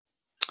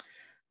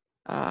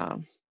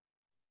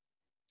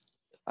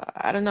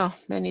don't know,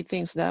 many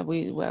things that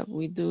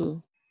we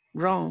do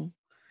wrong.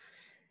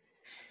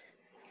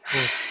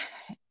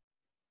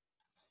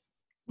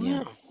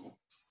 Yeah.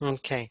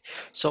 Okay,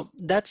 so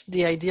that's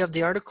the idea of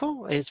the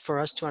article, is for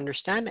us to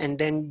understand, and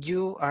then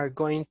you are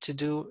going to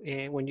do,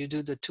 when you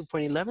do the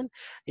 2.11,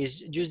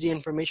 is use the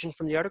information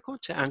from the article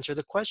to answer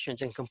the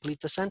questions and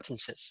complete the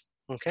sentences.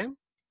 Okay.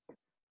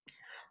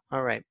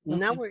 All right.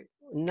 Okay.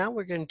 Now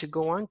we're going to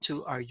go on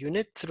to our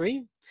unit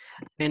 3,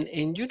 and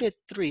in unit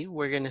 3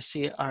 we're going to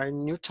see our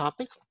new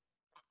topic.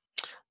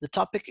 The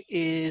topic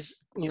is,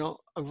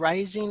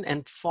 rising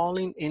and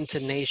falling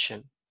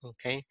intonation,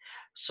 okay?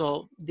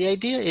 So the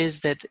idea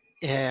is that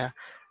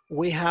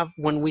we have,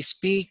 when we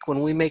speak,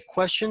 when we make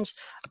questions,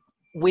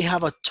 we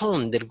have a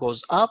tone that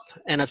goes up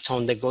and a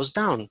tone that goes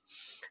down.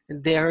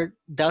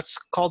 That's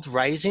called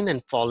rising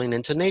and falling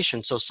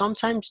intonation. So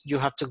sometimes you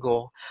have to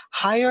go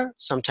higher,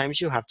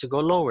 sometimes you have to go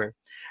lower.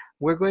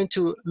 We're going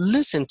to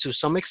listen to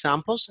some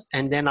examples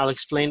and then I'll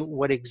explain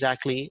what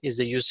exactly is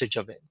the usage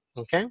of it,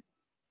 okay?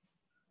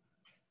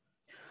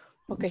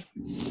 Okay.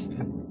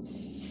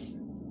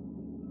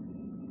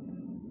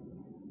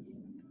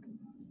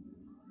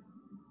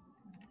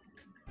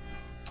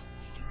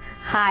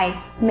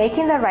 Hi,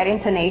 making the right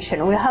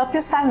intonation will help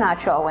you sound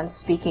natural when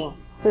speaking.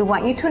 We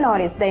want you to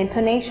notice the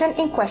intonation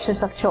in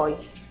questions of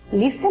choice.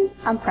 Listen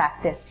and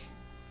practice.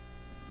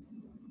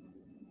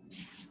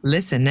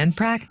 Listen and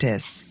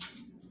practice.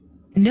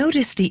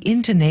 Notice the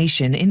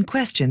intonation in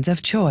questions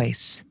of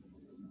choice.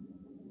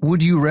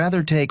 Would you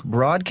rather take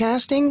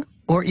broadcasting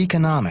or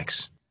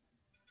economics?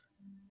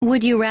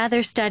 Would you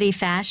rather study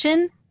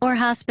fashion or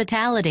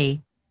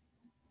hospitality?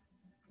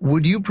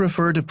 Would you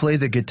prefer to play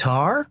the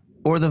guitar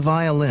or the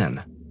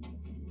violin?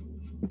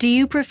 Do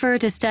you prefer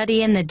to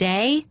study in the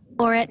day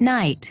or at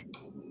night?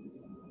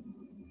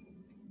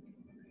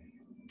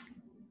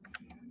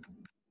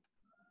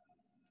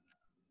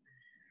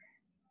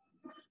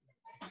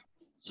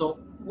 So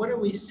what are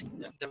we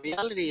seeing? The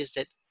reality is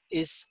that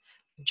it's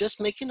just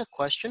making a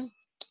question,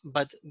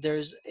 but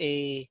there's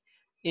a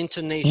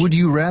intonation. Would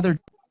you rather?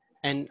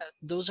 And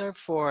those are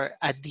for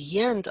at the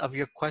end of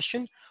your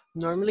question.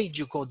 Normally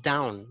you go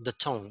down the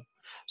tone.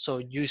 So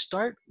you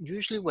start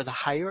usually with a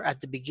higher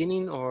at the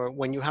beginning or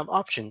when you have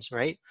options,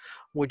 right?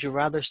 Would you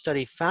rather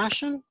study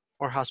fashion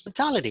or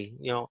hospitality?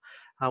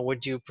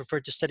 Would you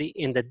prefer to study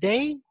in the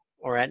day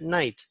or at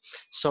night?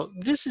 So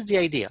this is the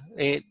idea.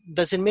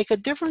 Does it make a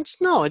difference?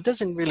 No, it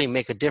doesn't really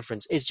make a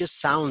difference. It just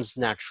sounds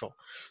natural.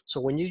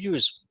 So when you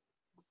use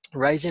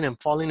rising and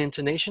falling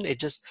intonation, it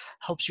just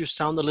helps you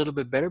sound a little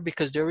bit better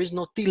because there is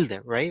no tilde,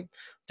 right?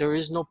 There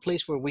is no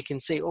place where we can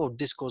say, oh,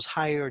 this goes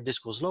higher, this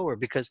goes lower,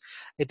 because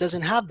it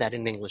doesn't have that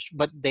in English,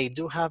 but they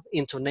do have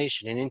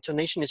intonation, and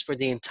intonation is for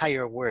the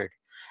entire word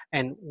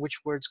and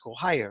which words go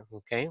higher,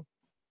 okay?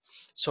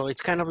 So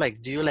it's kind of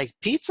like, do you like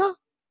pizza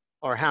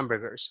or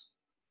hamburgers?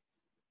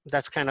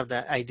 That's kind of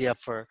the idea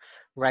for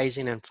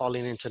rising and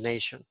falling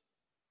intonation.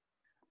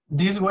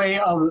 This way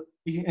of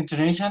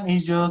intonation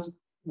is just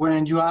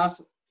when you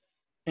ask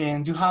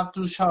and you have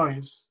two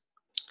choices.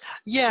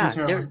 Yeah,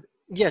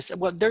 yes.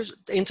 Well, there's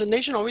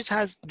intonation always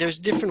has, there's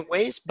different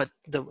ways, but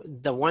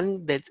the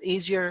one that's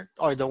easier,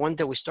 or the one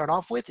that we start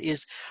off with,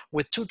 is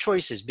with two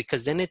choices,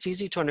 because then it's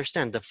easy to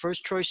understand. The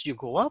first choice you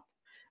go up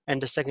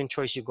and the second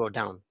choice you go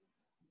down.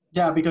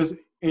 Yeah, because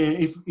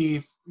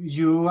if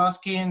you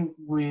asking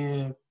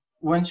with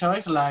one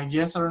choice, like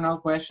yes or no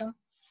question,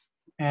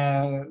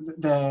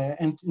 the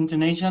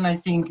intonation, I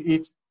think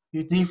it's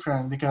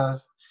different,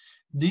 because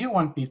do you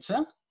want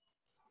pizza?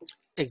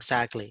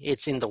 Exactly.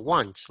 It's in the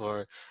want,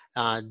 or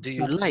do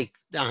you like?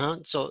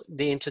 So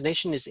the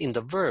intonation is in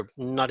the verb,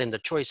 not in the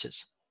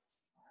choices.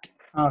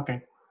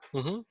 Okay.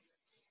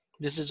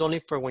 This is only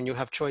for when you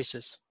have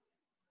choices.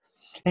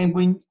 And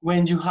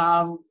when you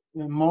have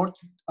more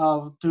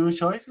of two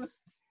choices?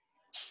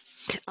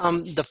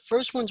 The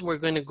first ones we're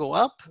going to go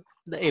up.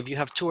 If you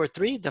have two or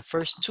three, the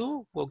first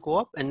two will go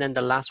up and then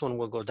the last one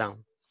will go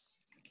down.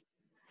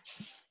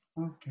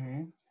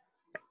 Okay.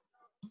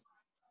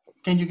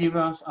 Can you give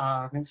us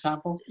an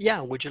example?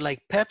 Yeah. Would you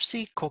like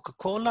Pepsi,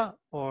 Coca-Cola,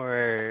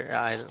 or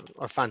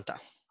Fanta?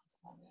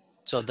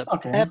 So the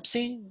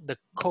Pepsi, the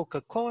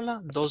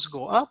Coca-Cola, those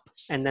go up,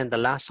 and then the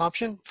last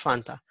option,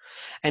 Fanta.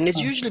 And it's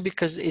usually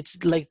because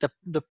it's like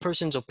the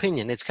person's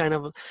opinion. It's kind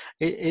of,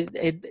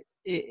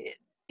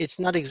 it's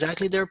not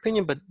exactly their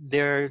opinion, but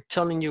they're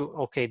telling you,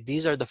 okay,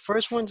 these are the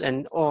first ones,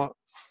 and or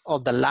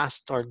the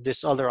last, or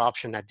this other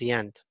option at the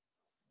end.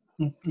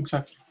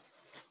 Exactly.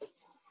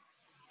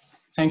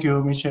 Thank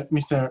you,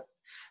 Mr.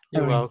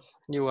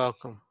 You're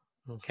welcome.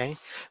 Okay,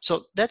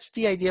 so that's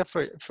the idea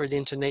for the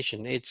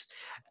intonation.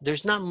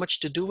 There's not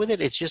much to do with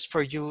it. It's just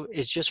for you.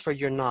 It's just for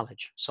your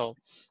knowledge. So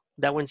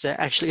that one's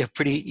actually a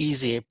pretty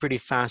easy, a pretty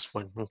fast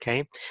one.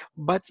 Okay,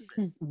 but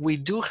we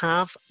do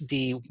have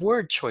the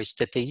word choice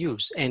that they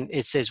use, and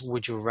it says,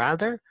 would you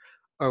rather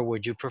or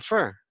would you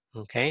prefer?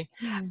 Okay,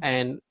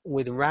 and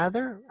with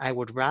rather, I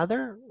would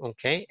rather,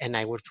 okay, and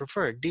I would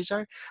prefer. These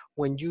are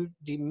when you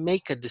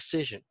make a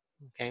decision.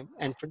 Okay,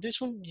 and for this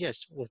one,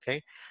 yes,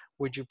 okay.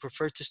 Would you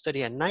prefer to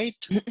study at night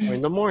or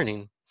in the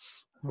morning?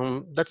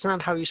 That's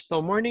not how you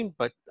spell morning,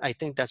 but I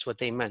think that's what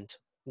they meant,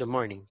 the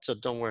morning. So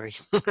don't worry.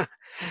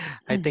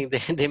 I think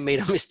they made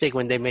a mistake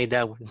when they made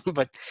that one,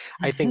 but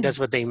I think that's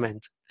what they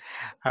meant.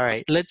 All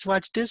right, let's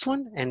watch this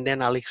one, and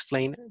then I'll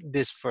explain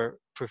this for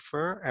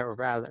prefer or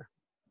rather.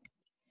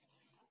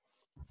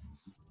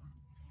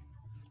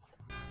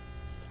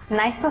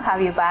 Nice to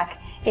have you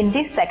back. In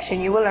this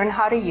section, you will learn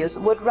how to use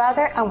would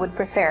rather and would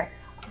prefer.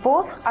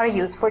 Both are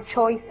used for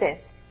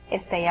choices.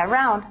 Stay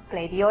around,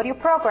 play the audio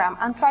program,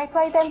 and try to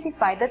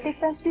identify the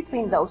difference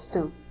between those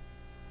two.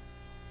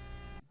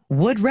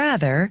 Would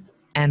rather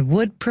and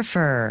would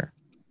prefer.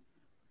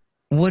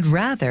 Would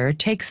rather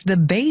takes the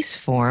base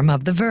form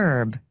of the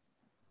verb.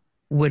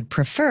 Would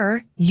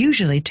prefer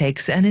usually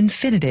takes an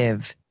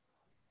infinitive.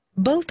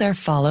 Both are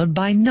followed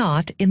by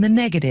not in the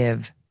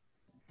negative.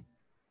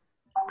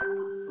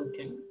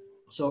 Okay,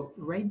 so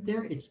right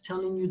there, it's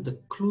telling you the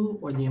clue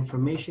or the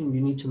information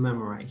you need to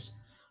memorize.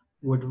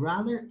 Would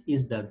rather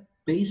is the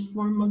base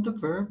form of the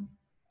verb,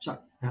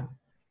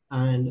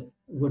 and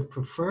would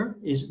prefer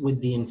is with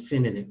the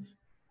infinitive.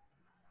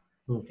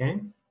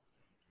 Okay,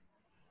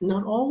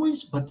 not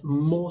always, but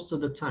most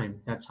of the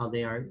time, that's how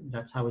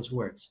it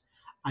works.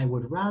 I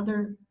would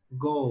rather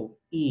go,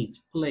 eat,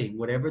 play,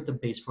 whatever the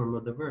base form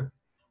of the verb.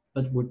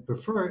 But would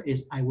prefer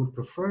is I would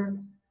prefer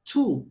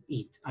to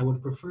eat. I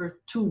would prefer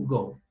to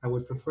go. I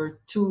would prefer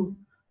to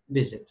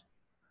visit.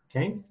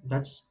 Okay,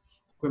 that's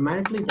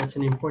grammatically, that's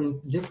an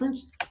important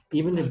difference,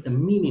 even if the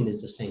meaning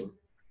is the same.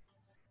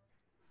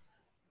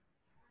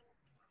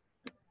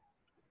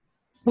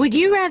 Would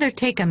you rather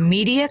take a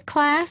media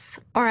class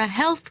or a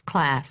health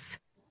class?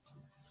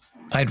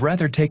 I'd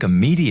rather take a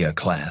media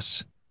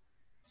class.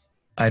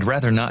 I'd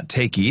rather not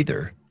take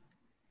either.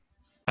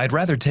 I'd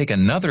rather take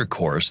another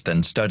course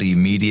than study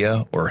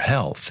media or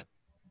health.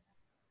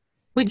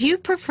 Would you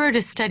prefer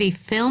to study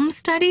film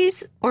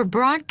studies or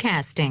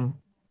broadcasting?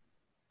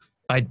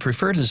 I'd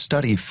prefer to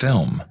study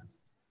film.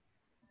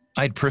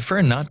 I'd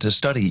prefer not to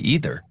study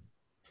either.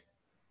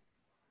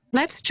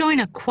 Let's join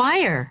a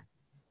choir.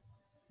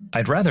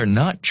 I'd rather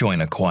not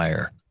join a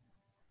choir.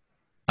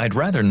 I'd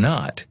rather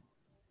not.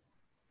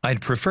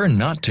 I'd prefer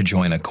not to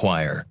join a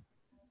choir.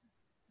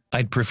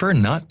 I'd prefer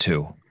not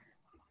to.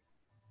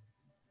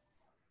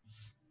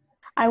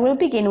 I will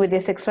begin with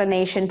this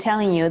explanation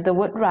telling you the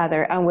would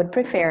rather and would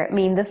prefer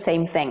mean the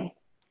same thing.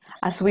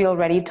 As we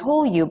already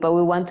told you, but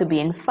we want to be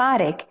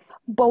emphatic,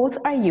 both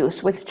are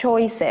used with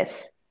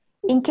choices.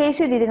 In case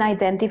you didn't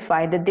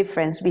identify the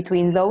difference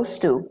between those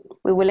two,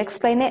 we will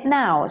explain it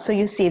now so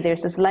you see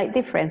there's a slight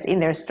difference in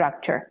their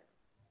structure.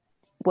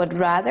 Would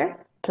rather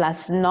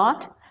plus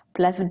not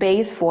plus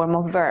base form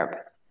of verb.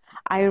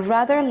 I'd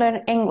rather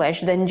learn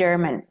English than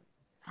German.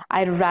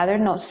 I'd rather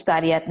not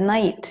study at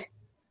night.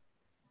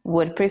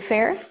 Would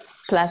prefer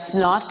plus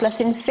not plus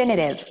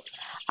infinitive.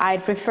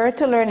 I'd prefer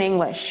to learn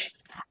English.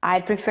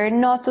 I'd prefer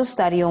not to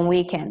study on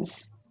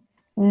weekends.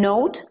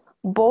 Note,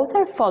 both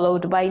are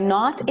followed by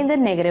not in the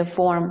negative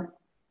form.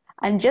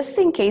 And just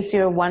in case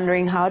you're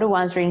wondering how to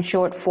answer in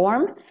short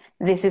form,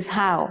 this is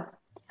how.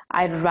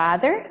 I'd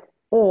rather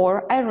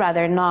or I'd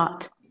rather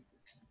not.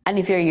 And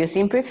if you're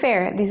using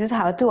prefer, this is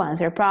how to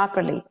answer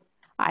properly.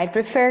 I'd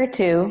prefer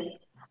to,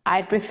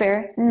 I'd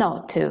prefer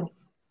not to.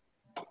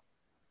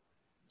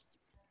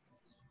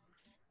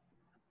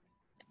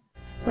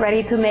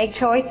 Ready to make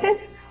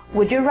choices?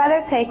 Would you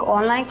rather take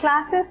online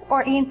classes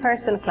or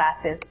in-person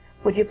classes?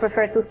 Would you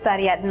prefer to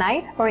study at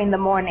night or in the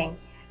morning?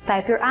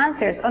 Type your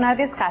answers on our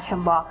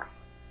discussion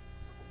box.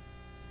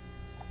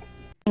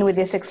 With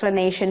this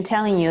explanation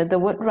telling you the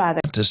would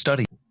rather to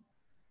study.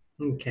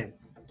 Okay,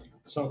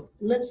 so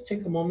let's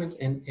take a moment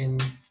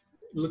and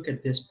look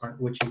at this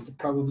part, which is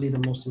probably the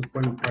most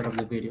important part of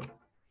the video.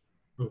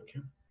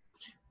 Okay.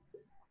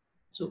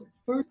 So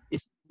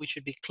first, we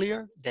should be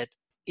clear that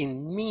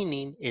in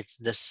meaning, it's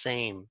the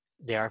same.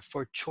 There are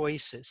 4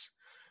 choices.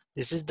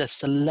 This is the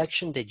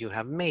selection that you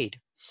have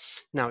made.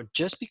 Now,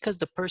 just because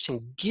the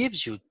person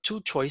gives you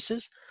 2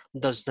 choices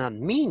does not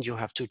mean you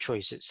have 2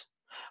 choices.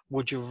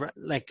 Would you,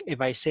 like if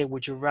I say,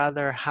 would you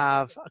rather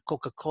have a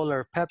Coca-Cola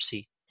or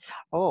Pepsi?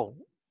 Oh,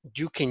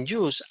 you can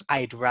use,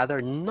 I'd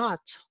rather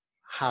not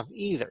have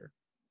either.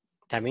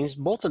 That means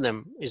both of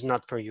them is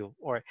not for you.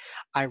 Or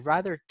I'd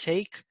rather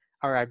take,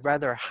 or I'd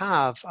rather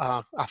have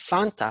a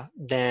Fanta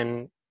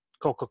than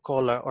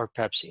Coca-Cola or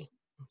Pepsi.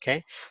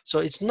 Okay, so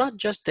it's not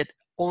just that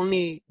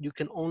you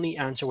can only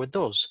answer with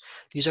those.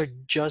 These are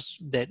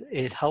just that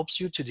it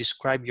helps you to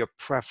describe your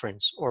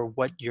preference or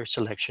what your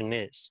selection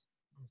is.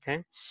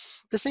 Okay,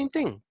 the same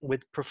thing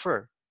with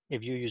prefer.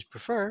 If you use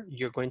prefer,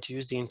 you're going to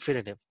use the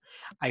infinitive.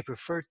 I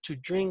prefer to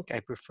drink, I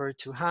prefer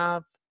to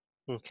have,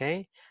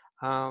 okay?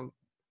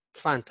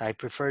 Fanta, I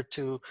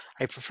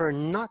prefer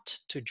not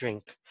to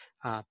drink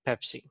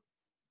Pepsi.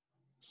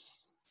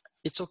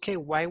 It's okay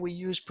why we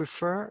use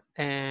prefer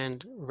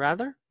and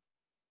rather?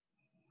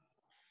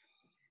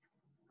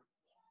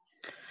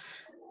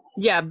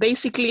 Yeah,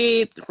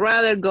 basically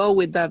rather go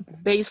with the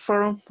base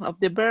form of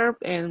the verb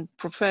and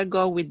prefer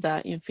go with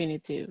the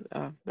infinitive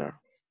verb.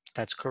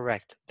 That's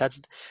correct.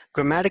 That's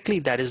grammatically,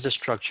 that is the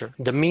structure.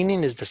 The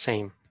meaning is the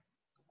same.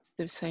 It's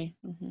the same.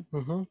 Mm-hmm.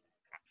 Mm-hmm.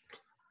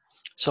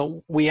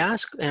 So we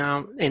ask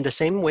in the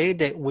same way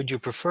that would you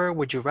prefer,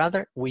 would you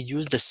rather, we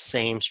use the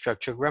same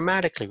structure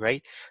grammatically,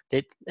 right?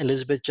 That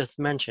Elizabeth just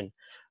mentioned.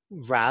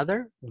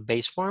 Rather,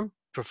 base form,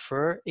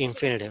 prefer,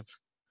 infinitive.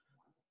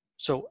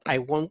 So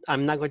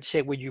I'm not going to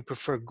say, would you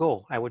prefer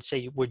go? I would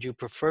say, would you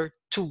prefer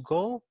to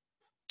go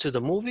to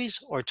the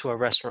movies or to a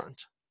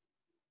restaurant?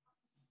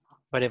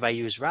 But if I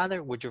use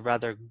rather, would you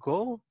rather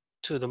go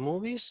to the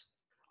movies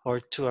or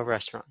to a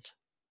restaurant?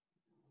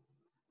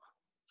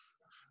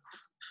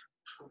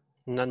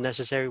 Not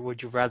necessarily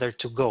would you rather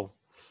to go.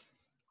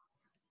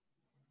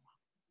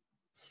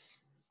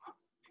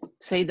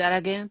 Say that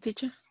again,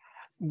 teacher.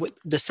 With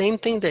the same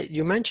thing that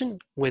you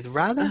mentioned with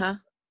rather, Uh-huh.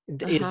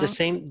 is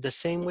the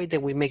same way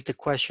that we make the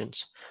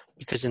questions.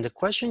 Because in the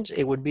questions,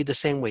 it would be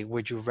the same way.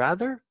 Would you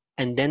rather?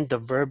 And then the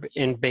verb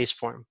in base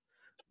form.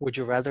 Would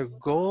you rather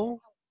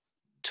go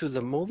to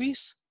the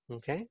movies?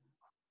 Okay.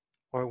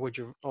 Or would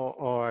you,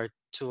 or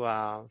to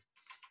a,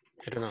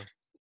 I don't know,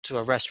 to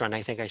a restaurant,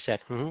 I think I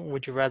said.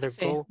 Would you rather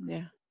Sí, go?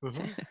 yeah.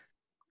 And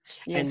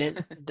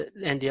Yes.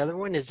 then the other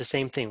one is the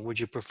same thing. Would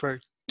you prefer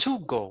to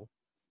go?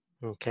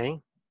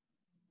 Okay.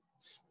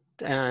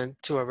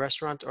 And to a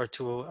restaurant or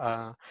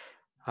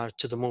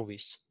to the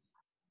movies?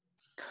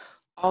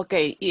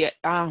 Okay, yeah.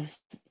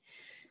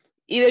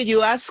 Either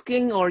you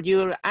asking or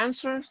your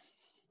answer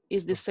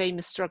is the same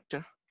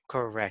structure.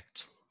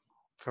 Correct.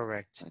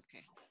 Correct.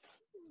 Okay.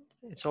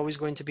 It's always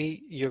going to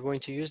be, you're going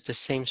to use the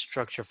same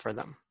structure for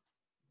them.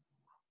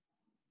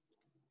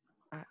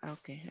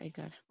 Okay, I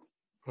got it.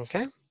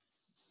 Okay.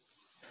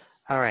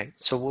 All right.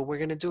 So what we're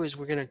going to do is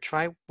we're going to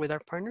try with our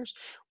partners.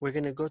 We're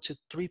going to go to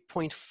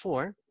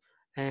 3.4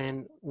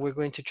 and we're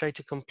going to try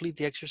to complete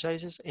the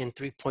exercises in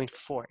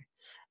 3.4.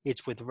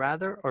 It's with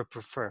rather or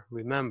prefer.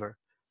 Remember,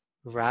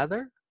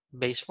 rather,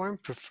 base form,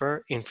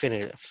 prefer,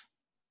 infinitive.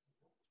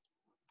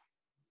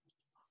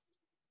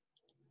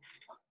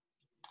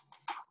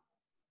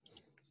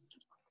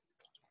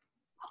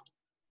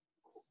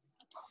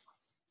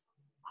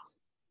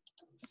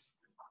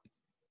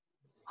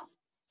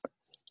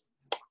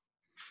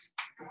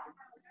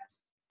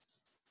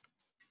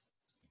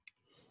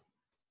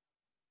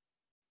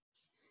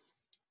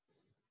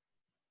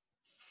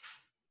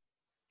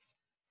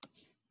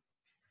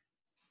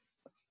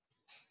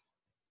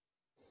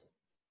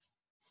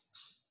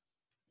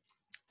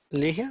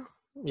 Ligia,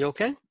 you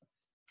okay?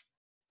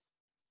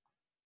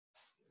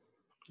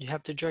 You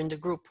have to join the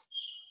group.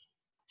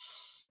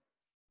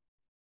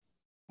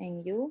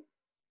 And you?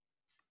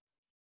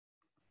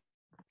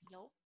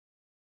 No.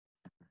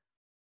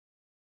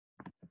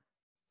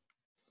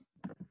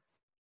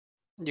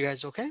 You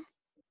guys okay?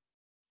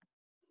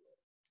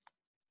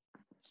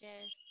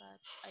 Yes,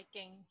 but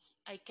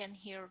I can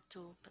hear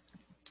to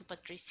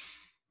Patricia.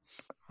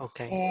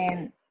 Okay.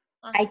 And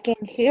I can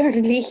hear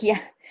Ligia.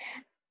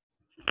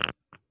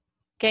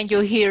 Can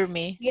you hear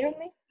me? Hear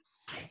me?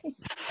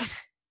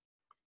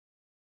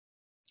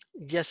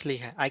 Yes,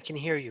 Ligia, I can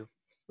hear you.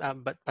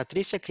 But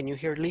Patricia, can you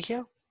hear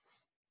Ligia?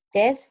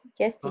 Yes,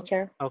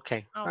 teacher.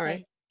 Okay. All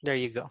right. There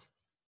you go.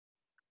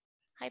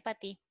 Hi,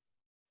 Patty.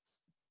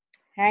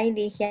 Hi,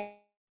 Ligia.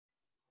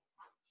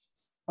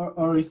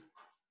 Or is,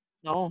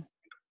 No.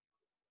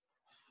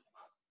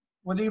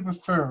 what do you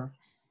prefer?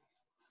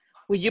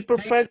 Would you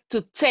prefer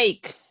to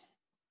take?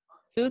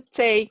 To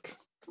take.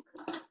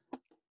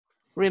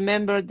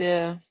 Remember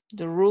the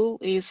rule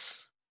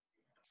is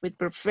with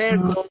prefer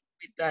go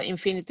with the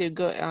infinitive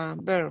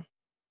verb.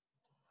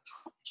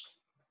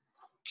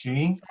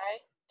 Okay.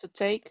 Right? To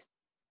take.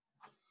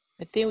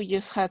 I think we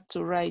just had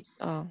to write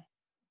the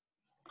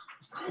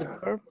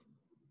verb.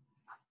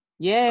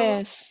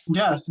 Yes.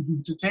 Yes,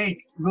 to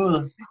take.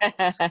 Good.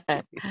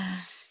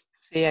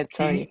 See, I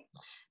told you.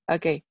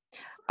 Okay.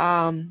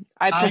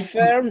 I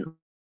prefer.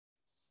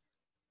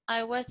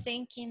 I was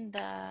thinking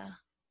that,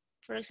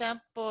 for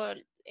example,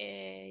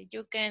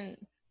 you can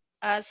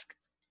ask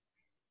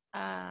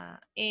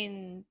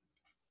in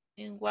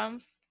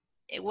one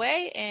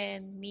way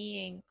and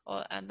me in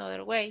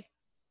another way.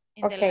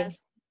 In the Okay.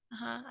 last,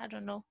 I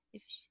don't know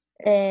if.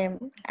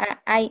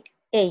 I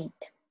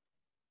ate.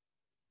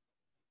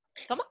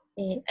 ¿Cómo?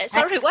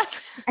 Sorry,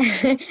 what?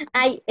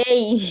 I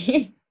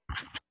ate.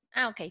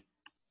 Okay.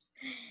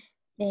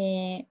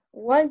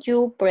 Would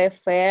you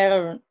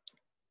prefer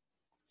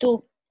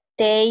to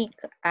take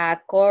a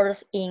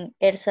course in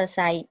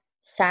exercise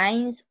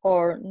science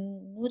or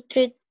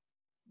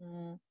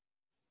nutritional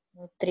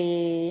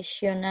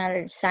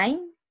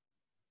science?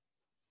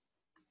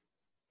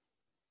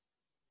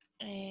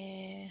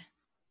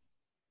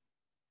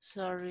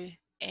 Sorry.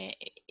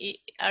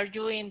 Are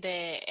you in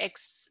the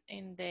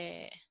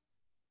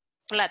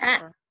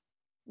platform?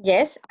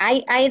 Yes,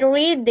 I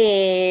read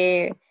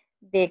the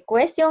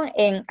question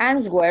and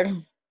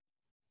answer.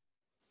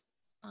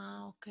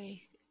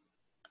 Okay.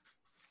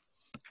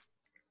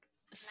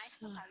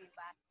 So,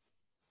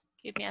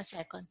 give me a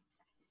second.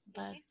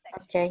 But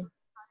okay.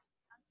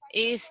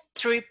 It's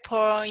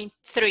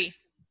 3.3.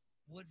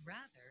 Would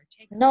rather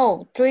take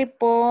No,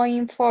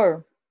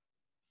 3.4.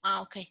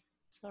 Okay.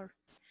 Sorry.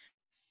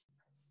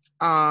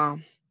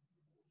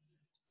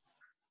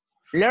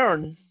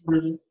 Learn.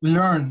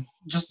 Learn.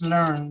 Just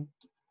learn.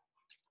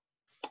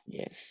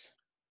 Yes.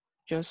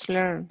 Just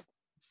learn.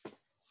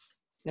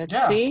 Let's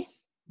Yeah. see.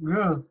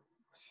 Good.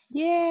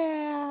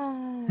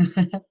 Yeah.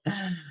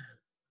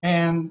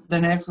 And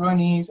the next one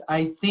is,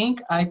 I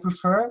think I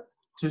prefer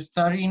to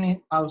study in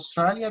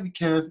Australia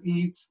because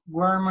it's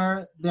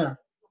warmer there.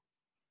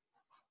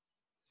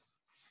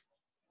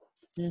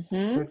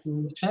 Let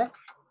me check.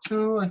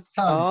 To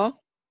study. Oh.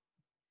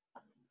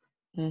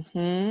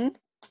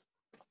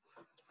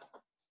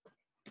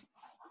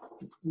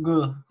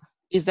 Good.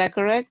 Is that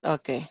correct?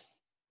 Okay.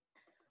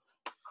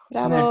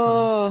 Next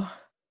one.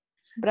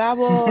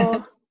 Bravo.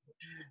 Bravo.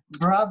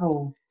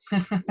 Bravo.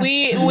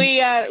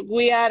 we are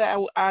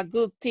a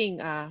good team,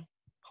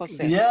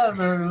 Jose. Yeah,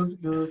 very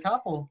good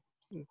couple.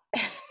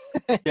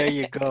 There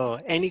you go.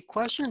 Any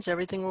questions?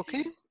 Everything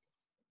okay?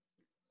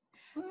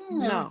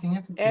 No, Everything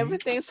is okay.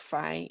 everything's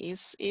fine.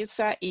 It's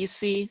a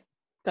easy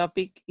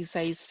topic. It's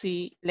a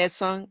easy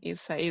lesson.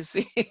 It's a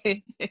easy.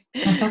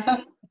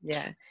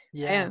 Yeah.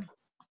 Yeah.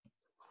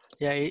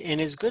 Yeah, and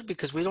it's good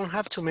because we don't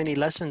have too many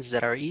lessons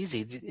that are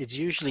easy. It's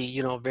usually,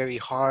 you know, very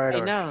hard I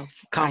or know.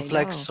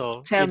 complex.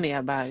 So Tell me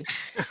about it.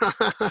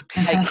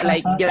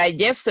 like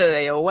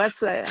yesterday, or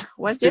what's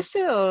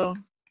yesterday, or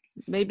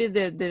maybe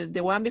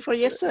the one before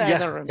yesterday. I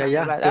don't remember.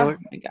 Yeah. But, oh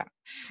my God!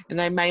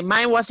 And my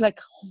mind was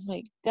like, oh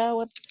my God,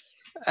 what?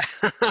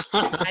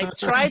 I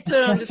tried to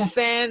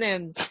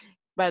understand,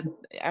 but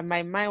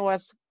my mind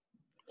was,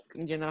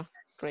 you know,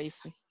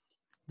 crazy.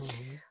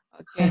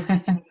 Okay.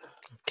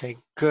 Okay,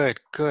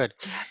 good.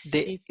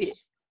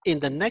 In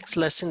the next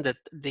lesson, that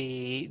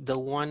the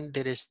one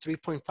that is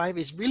 3.5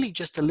 is really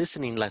just a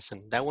listening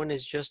lesson. That one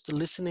is just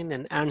listening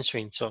and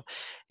answering. So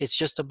it's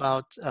just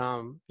about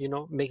you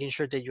know, making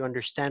sure that you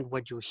understand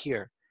what you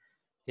hear.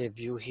 If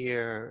you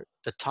hear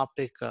the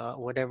topic,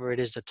 whatever it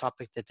is, the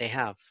topic that they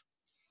have.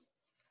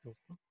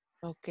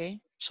 Okay.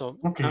 So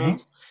okay.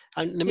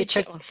 let me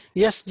check.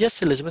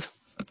 Yes,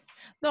 Elizabeth.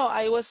 No,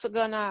 I was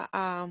gonna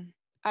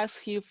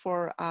ask you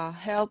for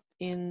help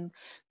in,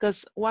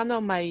 because one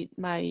of my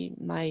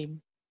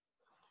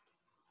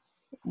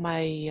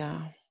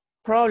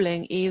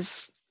problem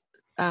is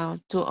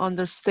to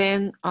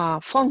understand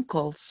phone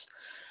calls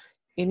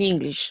in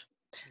English,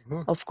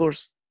 of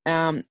course.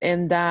 And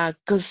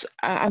because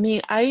I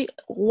mean,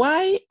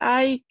 why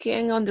I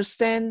can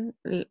understand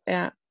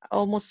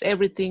almost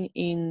everything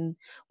in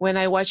when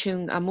I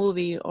watching a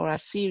movie or a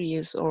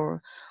series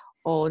or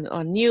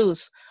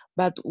news,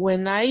 but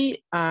when I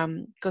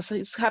because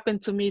it's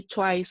happened to me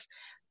twice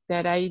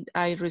that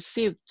I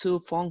received 2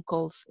 phone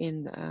calls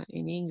in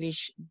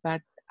English,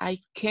 but I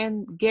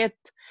can get,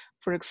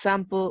 for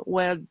example,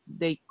 where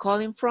they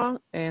calling from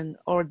and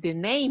or the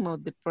name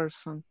of the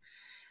person.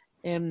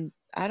 And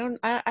I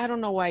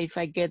don't know why, if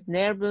I get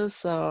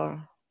nervous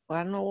or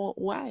I don't know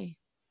why.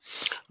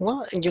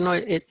 Well, you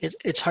know,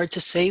 it's hard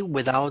to say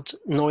without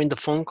knowing the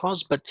phone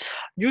calls, but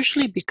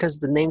usually because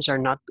the names are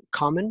not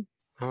common.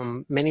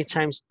 Many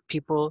times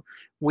people,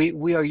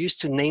 we are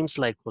used to names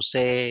like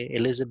Jose,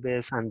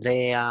 Elizabeth,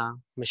 Andrea,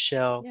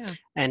 Michelle, Yeah.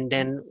 and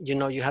then, you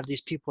know, you have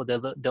these people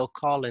that they'll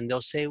call and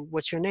they'll say,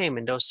 "What's your name?"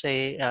 And they'll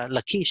say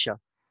Lakeisha.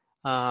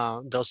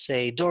 They'll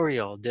say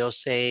Dorio. They'll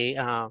say,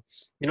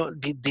 you know,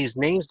 these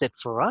names that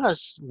for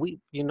us,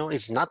 you know,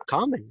 it's not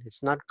common.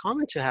 It's not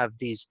common to have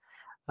these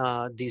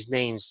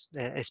names,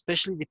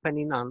 especially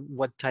depending on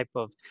what type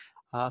of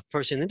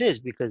person it is,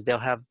 because they'll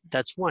have,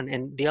 that's one.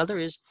 And the other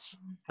is,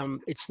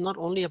 it's not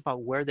only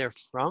about where they're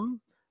from,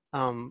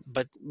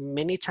 but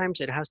many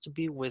times it has to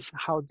be with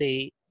how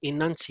they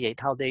enunciate,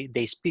 how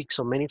they speak.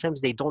 So many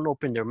times they don't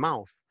open their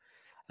mouth.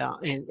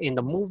 In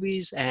the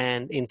movies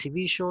and in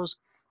TV shows,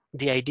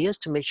 the idea is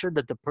to make sure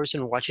that the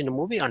person watching the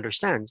movie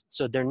understands.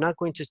 So they're not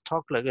going to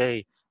talk like,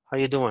 "Hey, how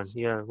you doing?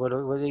 Yeah, what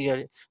are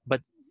you?"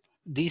 But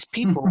these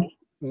people,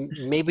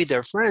 maybe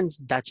they're friends.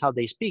 That's how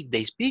they speak.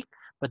 They speak,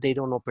 but they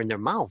don't open their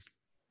mouth,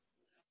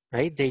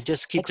 right? They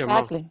just keep their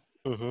mouth. Exactly.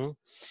 Mm-hmm.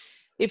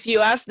 If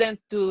you ask them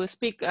to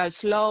speak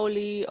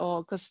slowly,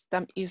 or because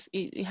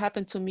it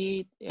happened to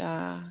me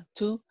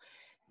too,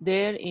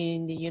 there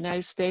in the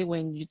United States,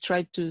 when you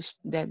try to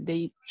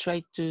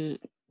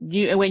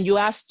when you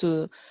ask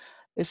to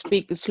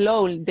speak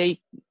slowly,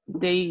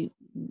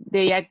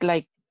 they act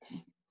like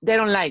they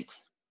don't like,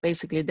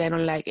 basically they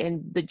don't like,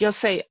 and they just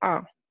say,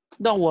 "Oh,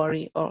 don't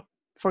worry," or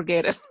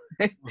 "Forget it."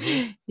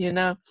 Mm-hmm. You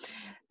know,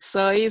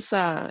 so it's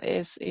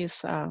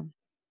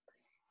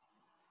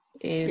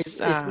It's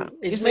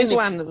it's mainly.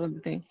 one of the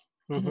thing.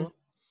 Mm-hmm.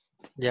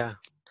 Yeah.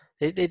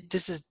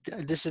 This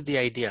is the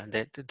idea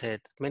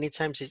that many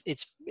times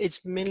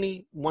it's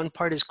mainly one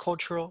part is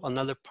cultural,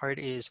 another part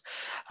is,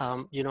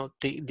 you know,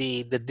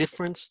 the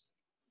difference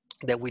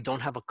that we don't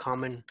have a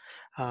common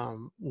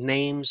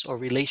names or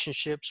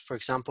relationships. For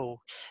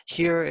example,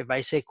 here if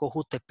I say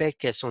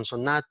Cojutepeque,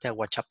 Sonsonate,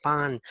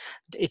 Huachapan,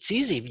 it's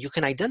easy. You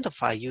can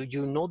identify.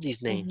 You know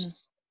these names.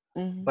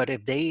 But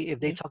if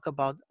they talk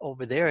about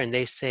over there and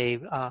they say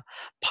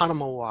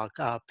Panamawak,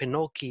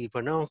 Pinoki,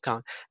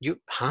 Panoka,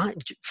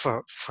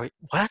 for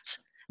what?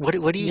 What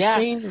are you Yeah.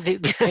 saying?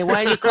 And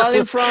where you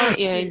calling from,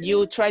 and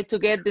you try to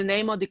get the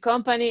name of the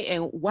company,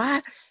 and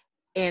what?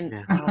 And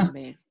Yeah. oh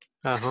man.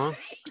 Uh-huh.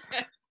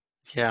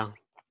 Yeah,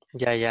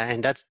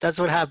 and that's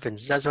what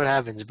happens. That's what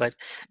happens. But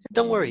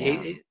don't worry,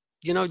 Yeah.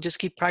 you know, just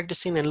keep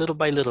practicing, and little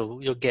by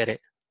little you'll get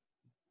it.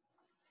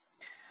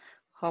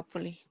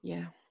 Hopefully,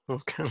 yeah.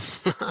 Okay.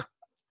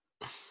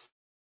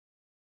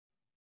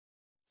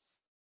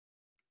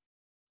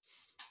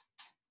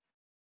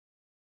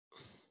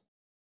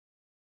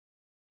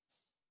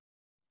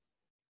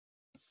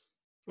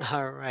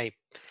 All right.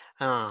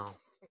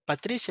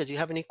 Patricia, do you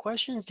have any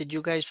questions? Did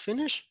you guys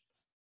finish?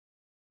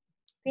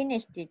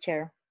 Finish,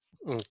 teacher.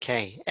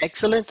 Okay,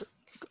 excellent.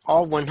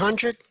 All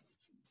 100?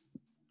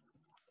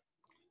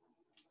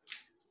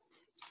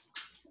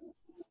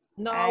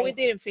 No, we I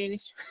didn't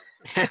finish.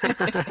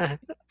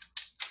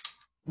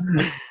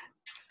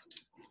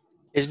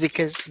 It's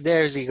because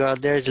there's you go.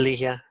 There's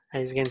Ligia. I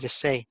was going to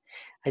say,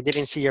 I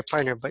didn't see your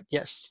partner, but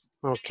yes.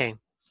 Okay.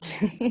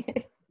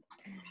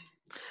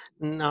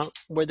 Now,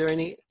 were there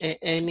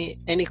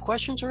any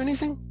questions or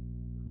anything?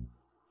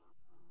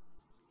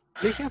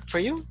 Ligia, for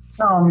you?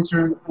 No,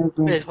 Mr.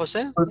 President,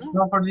 Jose? No?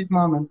 not for this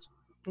moment.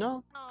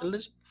 No? No.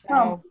 Elizabeth? No,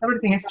 No,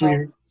 everything is no.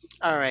 clear.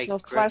 All right, So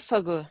great. far,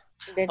 so good.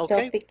 The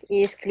Okay. topic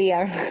is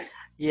clear.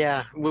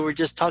 Yeah, we were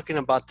just talking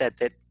about that.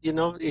 That you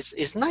know,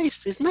 it's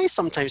nice. It's nice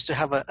sometimes to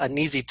have an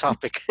easy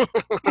topic.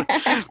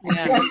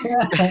 Yeah.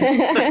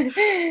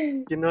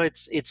 You know,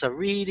 it's a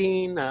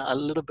reading, a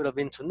little bit of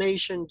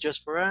intonation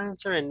just for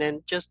answer, and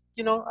then just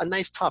a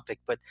nice topic.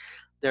 But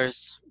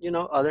there's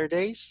other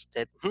days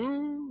that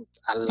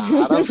a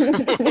lot of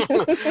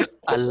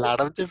a lot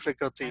of A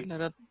difficulty.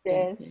 lot of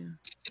Yes. yeah.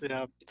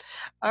 Yeah.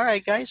 All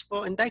right, guys.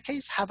 Well, in that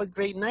case, have a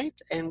great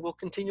night, and we'll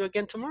continue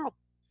again tomorrow.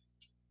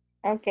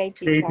 Okay, Okay,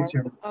 teacher.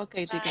 teacher.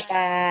 Okay, teacher.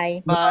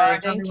 Bye. Bye. Bye.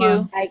 Thank Everyone.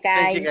 you. Bye,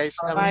 Thank you, guys.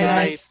 guys. Have a Bye, good Bye.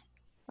 night. guys.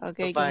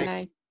 Okay, good Bye-bye.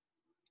 night.